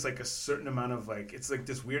requires like a certain amount of like, it's like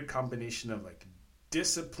this weird combination of like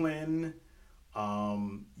discipline.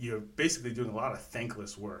 You're basically doing a lot of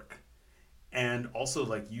thankless work, and also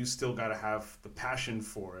like you still got to have the passion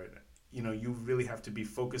for it. You know, you really have to be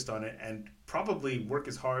focused on it and probably work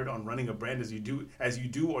as hard on running a brand as you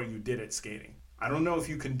do or you did at skating. I don't know if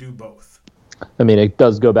you can do both. I mean, it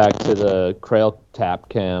does go back to the Crail Tap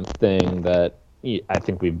Camp thing that I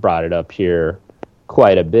think we've brought it up here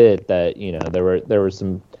quite a bit, that, you know, there were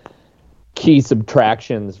some key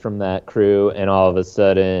subtractions from that crew, and all of a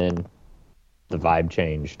sudden the vibe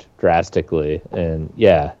changed drastically. And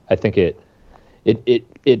yeah, I think it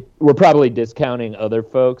we're probably discounting other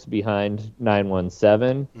folks behind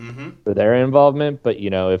 917 for their involvement, but you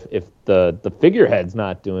know, if the figurehead's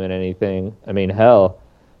not doing anything, I mean, hell,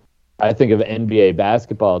 I think of NBA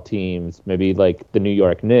basketball teams, maybe like the New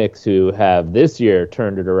York Knicks, who have this year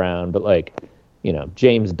turned it around, but like, you know,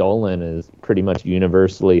 James Dolan is pretty much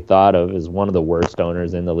universally thought of as one of the worst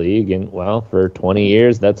owners in the league, and well, for 20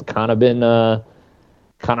 years that's kind of been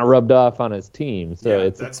kind of rubbed off on his team. So yeah,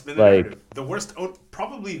 that's been the narrative. The worst,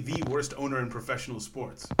 probably the worst owner in professional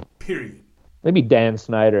sports. Period. Maybe Dan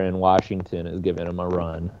Snyder in Washington is giving him a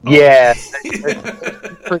run. Yeah,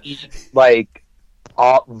 pretty like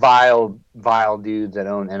all vile dudes that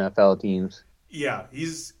own NFL teams. Yeah,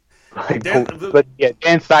 he's. Like, but yeah,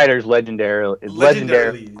 Dan Snyder's legendary.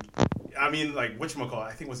 I mean, like whatchamacallit,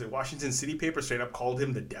 I think was it Washington City Paper straight up called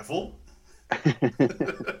him the devil.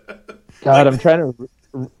 God, I'm trying to.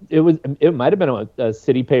 It might have been a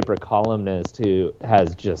City Paper columnist who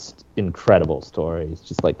has just incredible stories,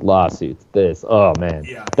 just like lawsuits. Oh man,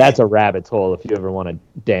 yeah, that's a rabbit's hole if you ever want to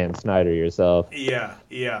Dan Snyder yourself. Yeah.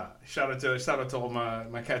 Shout out to all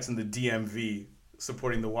my cats in the DMV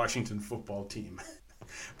supporting the Washington football team.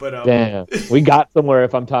 But damn, we got somewhere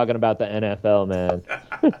if I'm talking about the NFL,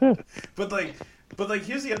 man. but like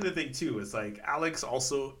here's the other thing too. Is like Alex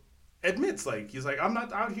also admits, like, he's like, I'm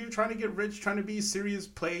not out here trying to get rich, trying to be serious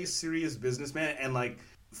businessman. And like,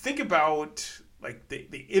 think about like the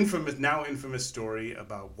now infamous story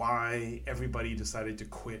about why everybody decided to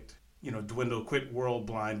quit, quit World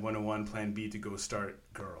Blind 101 Plan B to go start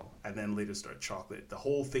Girl, and then later start Chocolate. The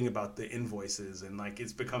whole thing about the invoices, and like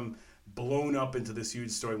it's become blown up into this huge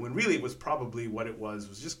story when really it was probably what it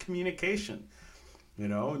was just communication.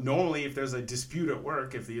 Normally if there's a dispute at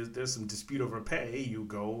work, if there's some dispute over pay, you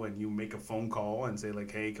go and you make a phone call and say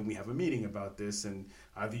like, hey, can we have a meeting about this? And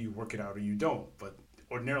either you work it out or you don't. But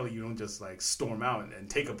ordinarily you don't just like storm out and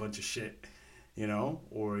take a bunch of shit,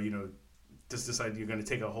 or just decide you're going to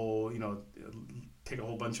take a whole, take a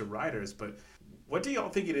whole bunch of riders. But what do y'all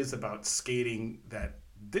think it is about skating that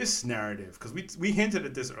this narrative? Because we hinted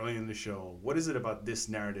at this early in the show. What is it about this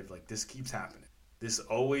narrative? Like, this keeps happening. This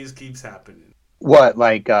always keeps happening. What,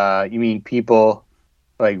 like, you mean people,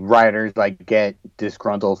 like, riders, like, get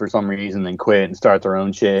disgruntled for some reason, then quit and start their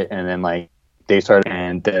own shit, and then, like, they start,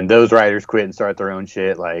 and then those riders quit and start their own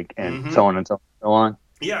shit, like, and so on and so on.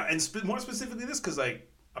 Yeah, and more specifically this, because, like,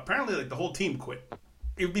 apparently, like, the whole team quit.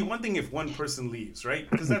 It would be one thing if one person leaves, right?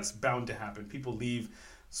 Because that's bound to happen. People leave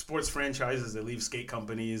sports franchises, they leave skate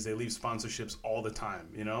companies, they leave sponsorships all the time,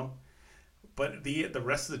 you know? But the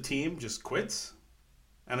rest of the team just quits.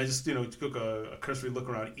 And I just, took a cursory look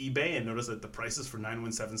around eBay and noticed that the prices for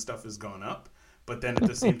 917 stuff has gone up. But then at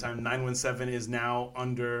the same time, 917 is now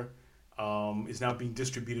is now being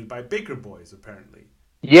distributed by Baker Boys, apparently.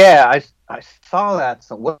 Yeah, I saw that.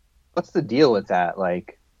 So what's the deal with that?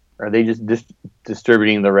 Like, are they just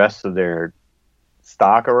distributing the rest of their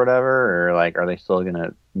stock or whatever? Or, like, are they still going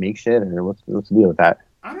to make shit? Or what's the deal with that?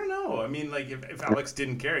 I don't know. I mean, like, if Alex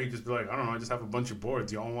didn't care, he'd just be like, I don't know, I just have a bunch of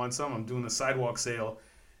boards. Y'all want some? I'm doing a sidewalk sale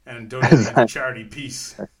and donating it to charity.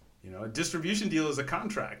 Peace. A distribution deal is a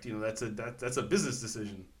contract. That's a business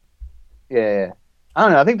decision. Yeah. I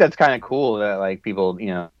don't know. I think that's kind of cool that, like, people,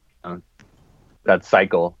 that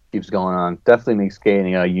cycle keeps going on. Definitely makes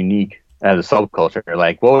skating unique as a subculture.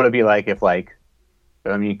 Like, what would it be like if, like,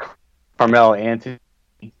 Carmelo Anthony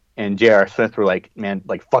and J.R. Smith were like, man,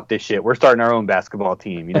 like, fuck this shit. We're starting our own basketball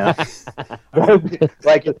team, that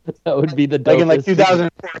would be the dopest. Like in, like,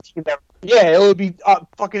 2014. Yeah, it would be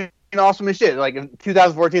fucking awesome as shit. Like, in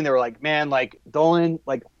 2014, they were like, man, like, Dolan,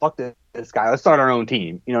 like, fuck this guy. Let's start our own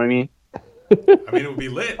team. You know what I mean? I mean, it would be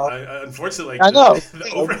lit. Unfortunately, like, I know.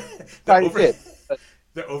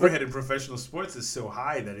 The overhead in professional sports is so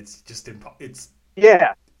high that it's just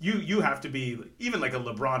yeah. You have to be, even like a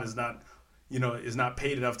LeBron is not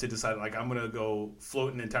paid enough to decide, like, I'm gonna go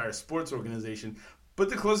float an entire sports organization. But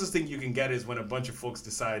the closest thing you can get is when a bunch of folks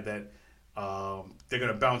decide that they're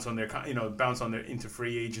gonna bounce on their into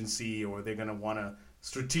free agency, or they're gonna want to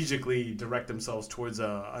strategically direct themselves towards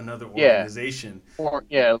another organization. Or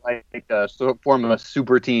like form a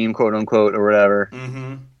super team, quote unquote, or whatever.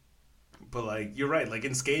 Mm-hmm. But, like, you're right. Like,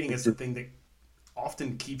 in skating, it's the thing that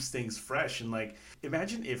often keeps things fresh. And, like,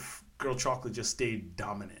 imagine if Girl Chocolate just stayed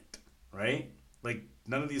dominant, right? Like,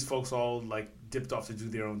 none of these folks all, like, dipped off to do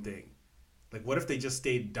their own thing. Like, what if they just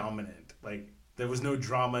stayed dominant? Like, there was no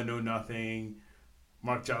drama, no nothing.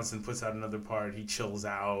 Mark Johnson puts out another part. He chills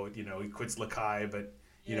out. He quits Lakai, but,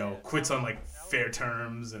 quits on, like, fair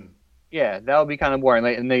terms. And yeah, that would be kind of boring.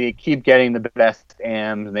 Like, and they keep getting the best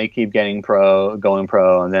AMs, and they keep going pro,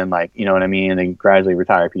 and then, like, you know what I mean? And they gradually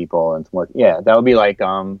retire people and more. Yeah, that would be like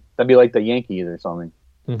the Yankees or something.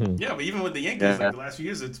 Mm-hmm. Yeah, but even with the Yankees, like, the last few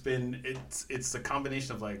years, it's a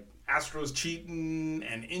combination of, like, Astros cheating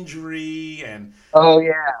and injury and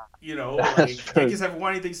like, Yankees haven't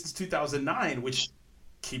won anything since 2009, which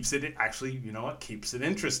keeps it keeps it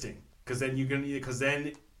interesting, because then you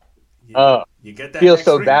get that feels next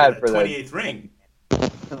so ring, bad that for 28th ring.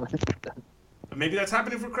 Maybe that's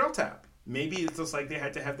happening for Krill Tap. Maybe it's just like they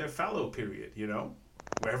had to have their fallow period,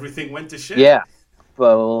 where everything went to shit. Yeah.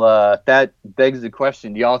 Well, that begs the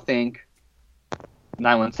question: do y'all think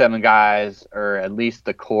 917 guys, or at least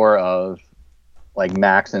the core of, like,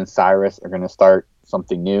 Max and Cyrus, are going to start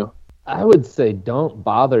something new? I would say don't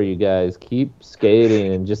bother, you guys. Keep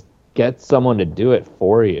skating and just get someone to do it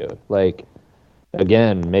for you. Like,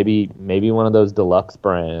 again, maybe one of those deluxe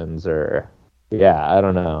brands, or I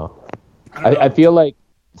don't know. I feel like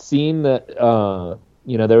seeing that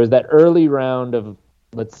there was that early round of,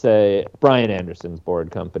 let's say, Brian Anderson's board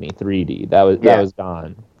company, 3D. That was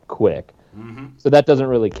gone quick. Mm-hmm. So that doesn't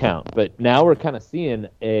really count. But now we're kind of seeing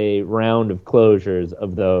a round of closures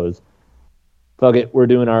of those. Fuck it, we're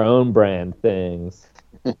doing our own brand things,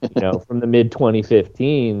 from the mid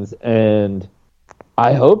 2015s, and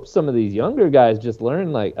I hope some of these younger guys just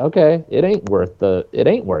learn, like, okay, it ain't worth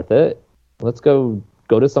it. Let's go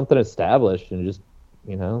to something established and just,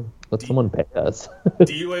 let someone pay us.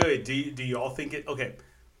 Do y'all think it? Okay.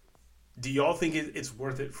 Do y'all think it's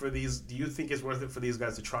worth it for these? Do you think it's worth it for these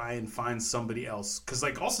guys to try and find somebody else? Because,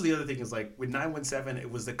 like, also the other thing is, like, with 917, it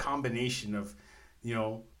was the combination of,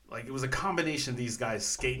 like, it was a combination of these guys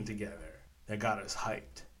skating together that got us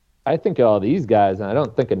hyped. I think of all these guys, and I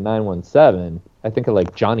don't think of 917. I think of,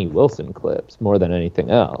 like, Johnny Wilson clips more than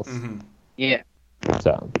anything else. Mm-hmm. Yeah.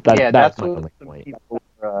 So that's my what only point. People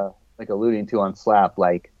were, like, alluding to on Slap,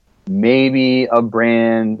 like, maybe a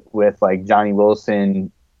brand with, like, Johnny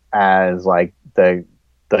Wilson as, like, the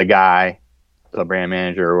guy, the brand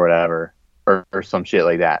manager or whatever, or some shit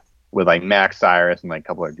like that. with like Max Cyrus and like a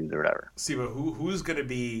couple other dudes or whatever. See, but who's going to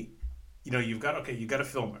be, you got a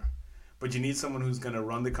filmer, but you need someone who's going to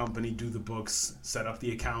run the company, do the books, set up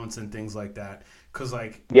the accounts and things like that. Because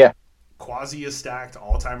like, yeah, Quasi is stacked,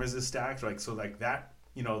 All Timers is stacked, like so like that,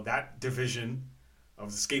 that division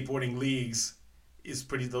of the skateboarding leagues is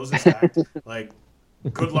those are stacked. Like,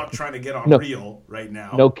 good luck trying to get on Reel right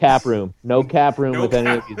now. No cap room with any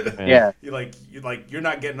of these brands. Yeah, you're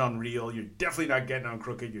not getting on Reel. You're definitely not getting on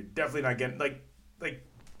Crooked. You're definitely not getting like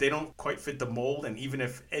they don't quite fit the mold. And even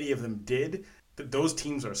if any of them did, those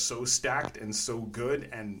teams are so stacked and so good,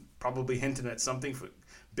 and probably hinting at something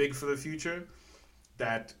big for the future,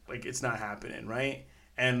 that like it's not happening, right?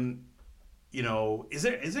 And is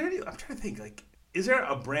there any? I'm trying to think. Like, is there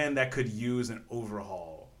a brand that could use an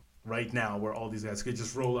overhaul right now, where all these guys could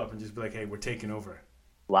just roll up and just be like, "Hey, we're taking over"?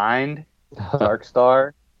 Blind, Dark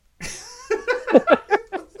Star.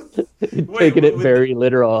 Taking it very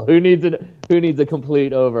literal. Who needs a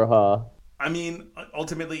complete overhaul? I mean,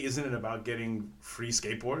 ultimately, isn't it about getting free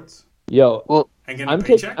skateboards? Yo, well, and getting a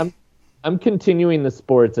paycheck? I'm continuing the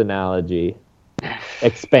sports analogy.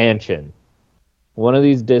 Expansion. One of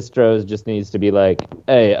these distros just needs to be like,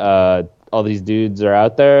 hey, all these dudes are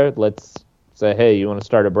out there. Let's say, hey, you want to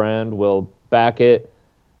start a brand? We'll back it.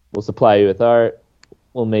 We'll supply you with art.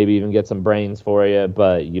 We'll maybe even get some brains for you,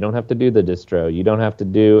 but you don't have to do the distro. You don't have to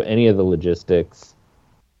do any of the logistics,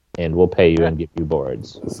 and we'll pay you and give you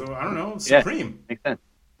boards. So, I don't know, Supreme. Yeah, makes sense.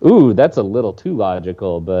 Ooh, that's a little too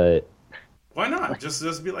logical, but... Why not?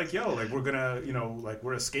 Just be like, yo, like we're gonna, like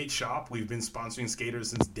we're a skate shop. We've been sponsoring skaters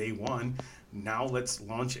since day one. Now let's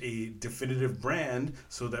launch a definitive brand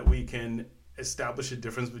so that we can establish a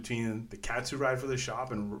difference between the cats who ride for the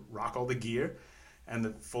shop and rock all the gear, and the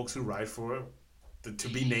folks who ride for the to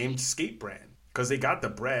be named skate brand. Because they got the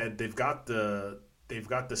bread, they've got the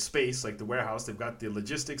space, like the warehouse, they've got the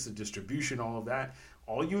logistics, the distribution, all of that.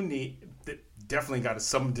 All you need, definitely got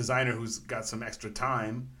some designer who's got some extra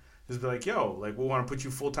time. Just be like, yo, like we want to put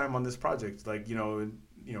you full time on this project, like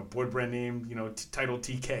board brand name, title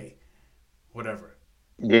TK, whatever.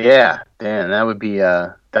 Yeah, damn, that would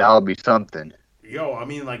be something. Yo, I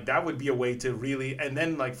mean, like that would be a way to really, and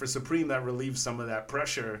then like for Supreme, that relieves some of that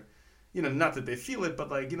pressure. Not that they feel it, but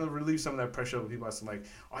like relieve some of that pressure of people asking like,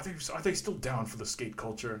 are they still down for the skate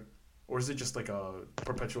culture, or is it just like a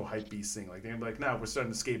perpetual hype beast thing? Like they're like, no, we're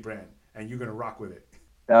starting a skate brand, and you're gonna rock with it.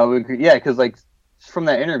 That would, yeah, because like. From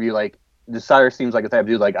that interview, like the Cyrus seems like a type of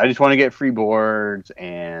dude like I just want to get free boards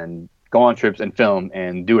and go on trips and film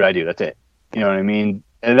and do what I do. That's it. You know what I mean?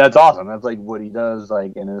 And that's awesome. That's like what he does,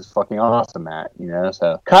 like, and is fucking awesome at.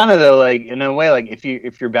 So kind of though, like in a way, like if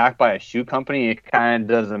you're backed by a shoe company, it kind of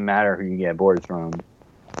doesn't matter who you get boards from.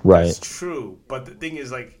 Right. That's true, but the thing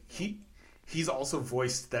is, like he's also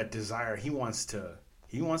voiced that desire. He wants to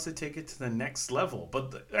take it to the next level.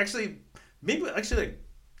 But maybe like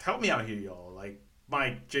help me out here, y'all. Like.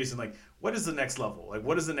 Mike, Jason, like, what is the next level? Like,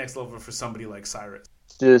 what is the next level for somebody like Cyrus?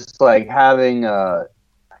 Just like having, I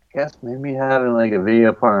guess maybe having like a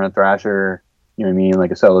video part on a Thrasher, you know what I mean?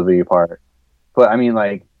 Like a solo video part. But I mean,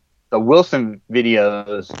 like, the Wilson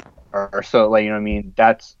videos are so, like, you know what I mean?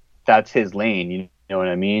 That's his lane, you know what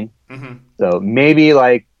I mean? Mm-hmm. So maybe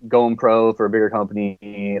like going pro for a bigger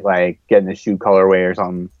company, like getting a shoe colorway or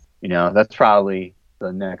something, that's probably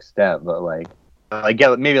the next step. But like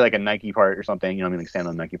get maybe like a Nike part or something, like stand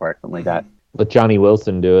on a Nike part, something like that. Let Johnny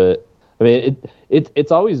Wilson do it. I mean,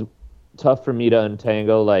 it's always tough for me to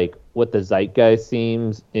untangle like what the zeitgeist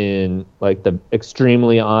seems in like the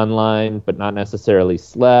extremely online, but not necessarily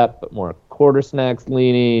slap, but more quarter snacks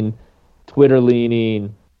leaning, Twitter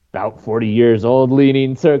leaning, about 40 years old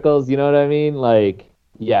leaning circles. You know what I mean? Like,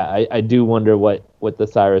 yeah, I do wonder what the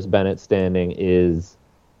Cyrus Bennett standing is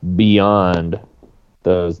beyond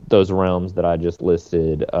those realms that I just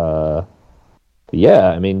listed. Yeah,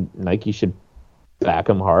 I mean, Nike should back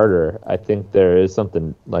him harder. I think there is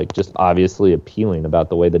something like just obviously appealing about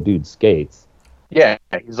the way the dude skates. Yeah,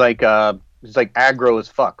 he's like aggro as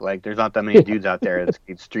fuck. Like there's not that many dudes out there that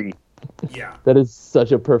skate street. Yeah, that is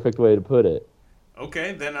such a perfect way to put it.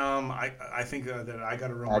 Okay, then I think that I got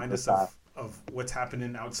to remind us of what's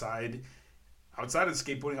happening outside of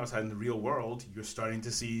skateboarding, outside in the real world. You're starting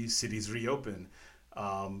to see cities reopen.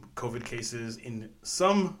 COVID cases in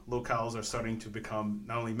some locales are starting to become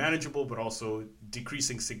not only manageable but also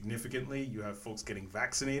decreasing significantly. You have folks getting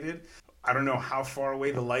vaccinated. I don't know how far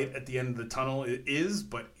away the light at the end of the tunnel is,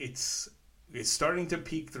 but it's starting to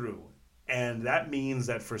peek through. And that means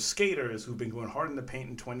that for skaters who've been going hard in the paint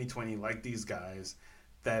in 2020, like these guys,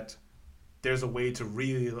 that there's a way to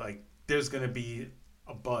really there's going to be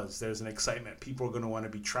a buzz. There's an excitement. People are going to want to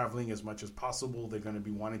be traveling as much as possible. They're going to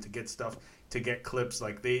be wanting to get stuff, to get clips.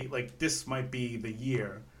 Like this might be the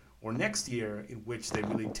year or next year in which they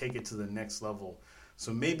really take it to the next level.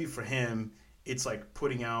 So maybe for him, it's like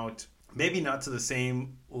putting out, maybe not to the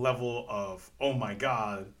same level of, oh my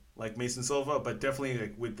God, like Mason Silva, but definitely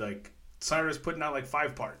like with like Cyrus putting out like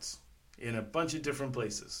 5 parts in a bunch of different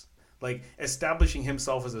places. Like establishing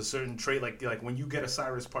himself as a certain trade, like when you get a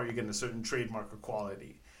Cyrus part, you're getting a certain trademark or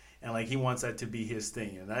quality, and like he wants that to be his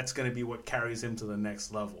thing, and that's going to be what carries him to the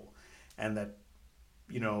next level. And that,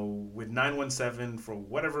 you know, with 917, for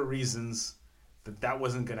whatever reasons, that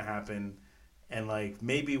wasn't going to happen, and like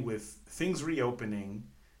maybe with things reopening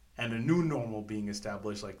and a new normal being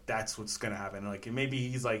established, like that's what's going to happen. Like and maybe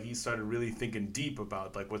he started really thinking deep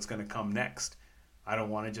about like what's going to come next. I don't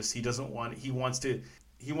want to just, he wants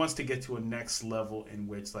to get to a next level in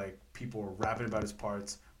which like people are rapping about his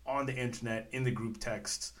parts on the internet, in the group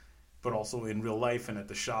texts, but also in real life and at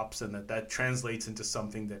the shops, and that translates into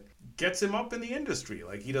something that gets him up in the industry.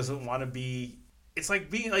 Like he doesn't want to be, it's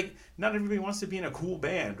like being like, not everybody wants to be in a cool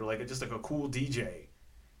band or like just like a cool DJ.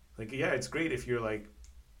 Like, yeah, it's great if you're like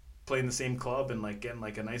playing the same club and like getting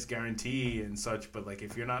like a nice guarantee and such, but like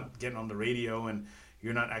if you're not getting on the radio and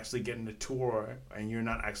you're not actually getting a tour and you're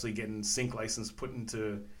not actually getting sync license put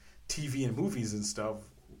into TV and movies and stuff,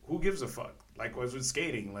 who gives a fuck? Likewise with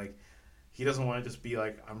skating, like he doesn't want to just be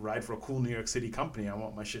like, I'm riding for a cool New York City company. I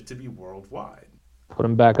want my shit to be worldwide. Put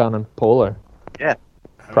him back on Polar. Yeah.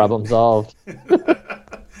 Problem solved.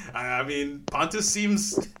 I mean, Pontus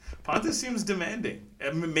seems demanding.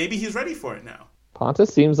 Maybe he's ready for it now.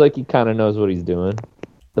 Pontus seems like he kind of knows what he's doing.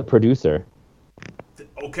 The producer.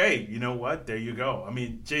 Okay, you know what? There you go. I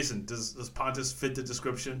mean, Jason, does Pontus fit the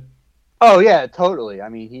description? Oh yeah, totally. I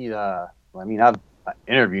mean, I've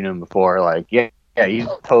interviewed him before. Like, yeah, he's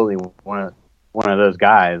totally one of those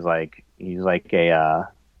guys. Like, he's like a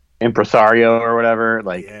impresario or whatever.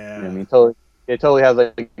 Like, yeah. You know what I mean, totally has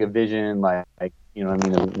like a vision, like you know what I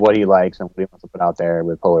mean, of what he likes and what he wants to put out there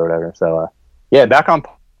with Polar or whatever. So, yeah, back on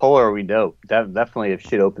Polar, we dope. Definitely, if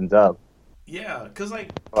shit opens up. Yeah, because like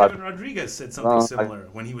Kevin Rodriguez said something similar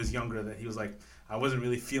when he was younger, that he was like, I wasn't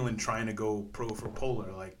really feeling trying to go pro for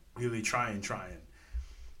Polar, like really trying.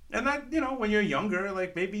 And that, you know, when you're younger,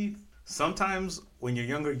 like maybe sometimes when you're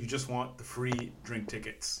younger, you just want the free drink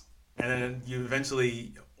tickets. And then you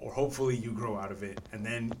eventually, or hopefully you grow out of it, and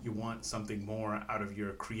then you want something more out of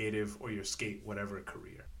your creative or your skate, whatever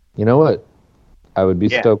career. You know what I would be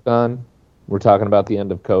stoked on? We're talking about the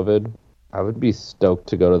end of COVID. I would be stoked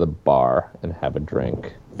to go to the bar and have a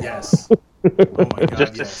drink. Yes. Oh my God,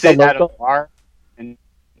 just to sit at a bar and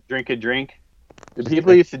drink a drink. The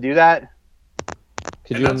people used to do that.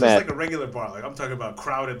 Could and you not imagine? just like a regular bar. Like I'm talking about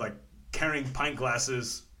crowded, like carrying pint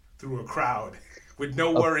glasses through a crowd with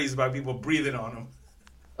no worries about people breathing on them.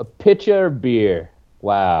 A pitcher of beer.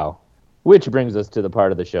 Wow. Which brings us to the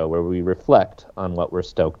part of the show where we reflect on what we're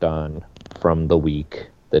stoked on from the week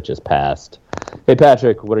that just passed. Hey,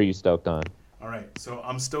 Patrick, what are you stoked on? All right, so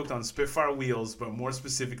I'm stoked on Spitfire Wheels, but more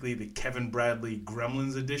specifically the Kevin Bradley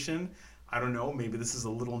Gremlins edition. I don't know, maybe this is a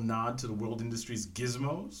little nod to the World Industries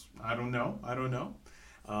Gizmos. I don't know.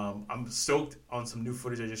 I'm stoked on some new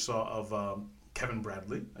footage I just saw of Kevin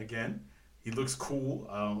Bradley again. He looks cool.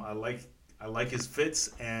 I like his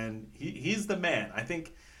fits, and he's the man. I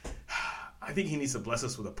think he needs to bless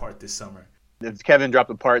us with a part this summer. If Kevin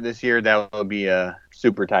dropped a part this year, that would be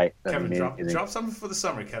super tight. Kevin, drop something for the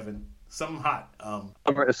summer, Kevin. Something hot.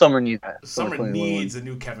 Summer needs that. Summer needs a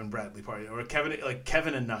new Kevin Bradley party, or Kevin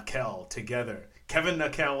and Nakel together. Kevin,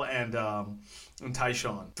 Nakel, and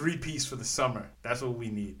Tyshawn, 3-piece for the summer. That's what we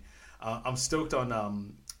need. I'm stoked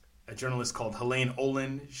on a journalist called Helene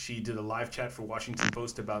Olin. She did a live chat for Washington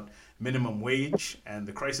Post about minimum wage and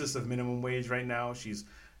the crisis of minimum wage right now. She's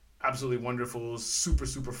absolutely wonderful, super,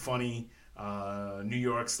 super funny. New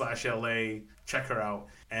York / LA, check her out.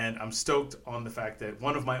 And I'm stoked on the fact that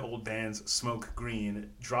one of my old bands, Smoke Green,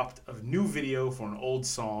 dropped a new video for an old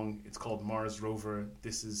song. It's called Mars Rover.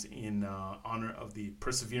 This is in honor of the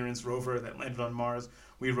Perseverance rover that landed on Mars.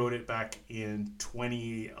 We wrote it back in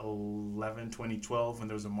 2011, 2012, when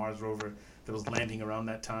there was a Mars rover that was landing around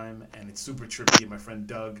that time. And it's super trippy. And my friend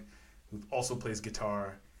Doug, who also plays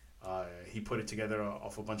guitar, he put it together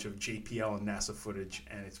off a bunch of JPL and NASA footage,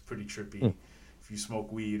 and it's pretty trippy. If you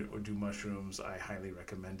smoke weed or do mushrooms, I highly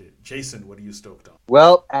recommend it. Jason, what are you stoked on?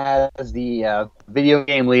 Well, as the video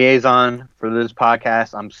game liaison for this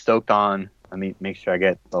podcast, I'm stoked on, let me make sure I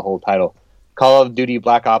get the whole title, Call of Duty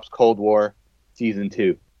Black Ops Cold War Season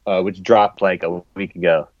 2, which dropped like a week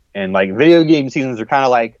ago. And like video game seasons are kind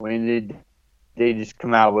of like when they just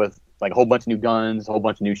come out with like a whole bunch of new guns, a whole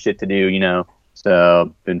bunch of new shit to do, you know.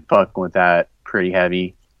 So been fucking with that pretty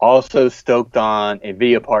heavy. Also stoked on a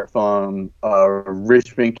video part from a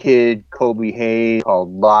Richmond kid, Kobe Hayes,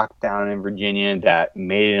 called Lockdown in Virginia, that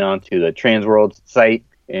made it onto the Transworld site.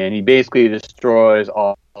 And he basically destroys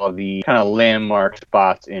all the kind of landmark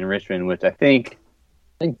spots in Richmond, which I think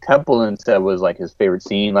Templeton said was like his favorite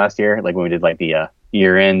scene last year, like when we did like the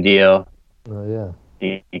year-end deal. Oh yeah.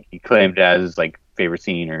 He claimed it as his like favorite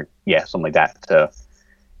scene, or something like that. So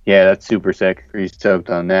yeah, that's super sick. Pretty stoked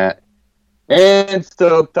on that. And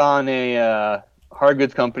stoked on a hard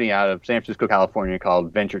goods company out of San Francisco, California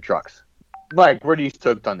called Venture Trucks. Mike, what are you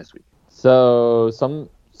stoked on this week? So some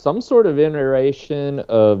sort of iteration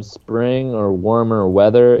of spring or warmer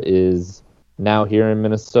weather is now here in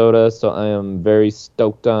Minnesota. So I am very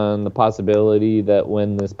stoked on the possibility that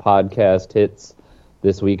when this podcast hits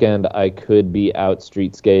this weekend, I could be out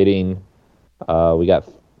street skating. We got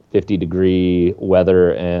 50-degree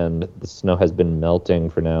weather, and the snow has been melting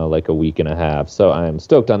for now like a week and a half. So I am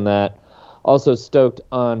stoked on that. Also stoked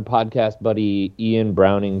on podcast buddy Ian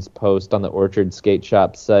Browning's post on the Orchard Skate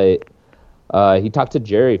Shop site. He talked to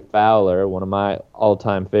Jerry Fowler, one of my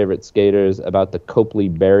all-time favorite skaters, about the Copley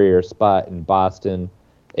Barrier spot in Boston,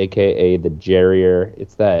 a.k.a. the Jerrier.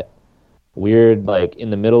 It's that weird, like, in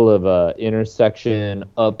the middle of a intersection,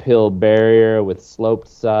 uphill barrier with sloped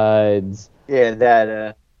sides. Yeah,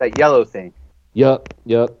 that yellow thing. Yup.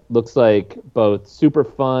 Looks like both super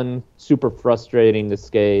fun, super frustrating to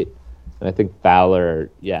skate. And I think Fowler,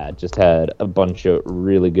 just had a bunch of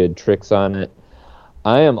really good tricks on it.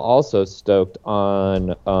 I am also stoked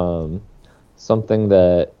on something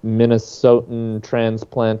that Minnesotan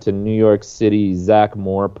transplant to New York City, Zach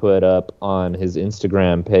Moore, put up on his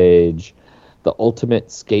Instagram page, the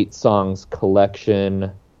Ultimate Skate Songs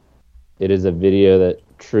Collection. It is a video that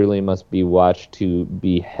truly must be watched to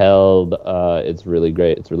be held. It's really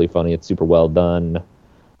great. It's really funny. It's super well done.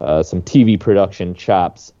 Some TV production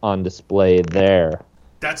chops on display there.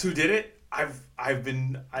 That's who did it? I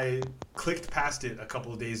clicked past it a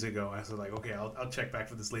couple of days ago. I was like, okay, I'll check back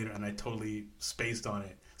for this later, and I totally spaced on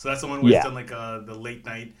it. So that's the one where it's done like the late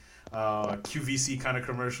night QVC kind of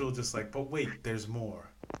commercial, just like, but wait, there's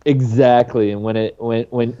more. Exactly. And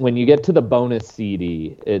when you get to the bonus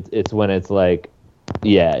CD, it's when it's like,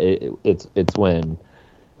 it's when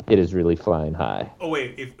it is really flying high. Oh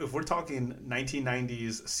wait, if we're talking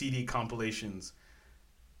 1990s CD compilations,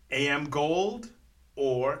 AM Gold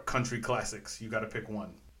or Country Classics, you got to pick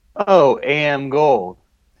one. Oh, AM Gold.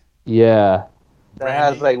 Yeah. That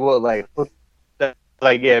has like what,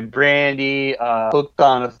 Brandy, Hooked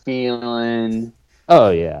on a Feeling. Oh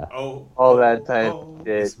yeah. All that type of shit.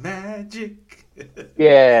 It's magic. Dude,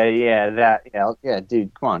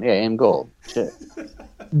 come on, AM Gold. Shit.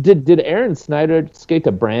 Did Aaron Snyder skate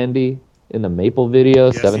to Brandy in the Maple video?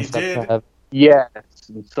 Yes, 7 he Steps did. Yes,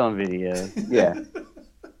 in some videos. Yeah.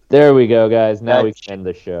 There we go, guys. Now we can end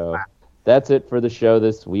the show. That's it for the show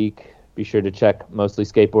this week. Be sure to check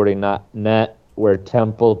mostlyskateboarding.net, where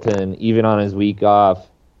Templeton, even on his week off,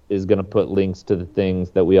 is going to put links to the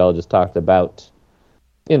things that we all just talked about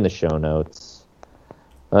in the show notes.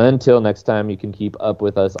 Until next time, you can keep up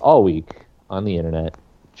with us all week on the internet.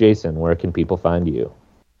 Jason, where can people find you?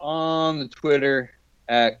 On the Twitter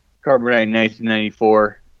at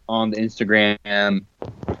Carbonite1994. On the Instagram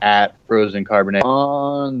at Frozen Carbonite.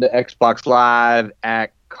 On the Xbox Live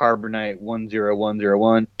at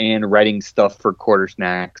Carbonite10101. And writing stuff for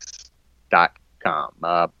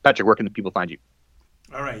quartersnacks.com. Patrick, where can the people find you?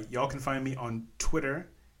 All right. Y'all can find me on Twitter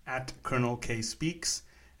at Colonel K Speaks.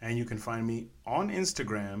 And you can find me on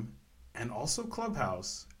Instagram and also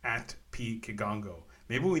Clubhouse at P Kigongo.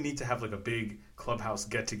 Maybe we need to have like a big Clubhouse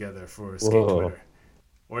get together for Skate Twitter.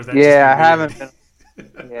 Or is that I haven't been.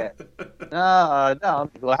 No, I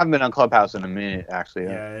haven't been on Clubhouse in a minute. Actually,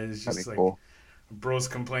 it's just like cool. Bros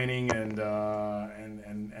complaining and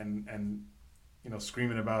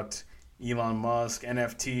screaming about Elon Musk,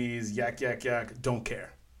 NFTs, yak. Don't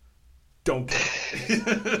care.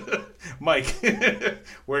 Mike,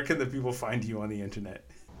 where can the people find you on the internet?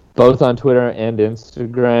 Both on Twitter and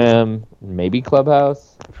Instagram, maybe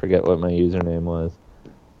Clubhouse. I forget what my username was.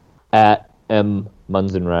 At M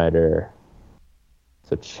Munzenrider.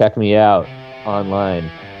 So check me out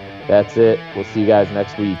online. That's it. We'll see you guys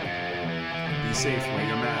next week. Be safe. Wear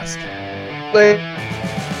your mask. Later.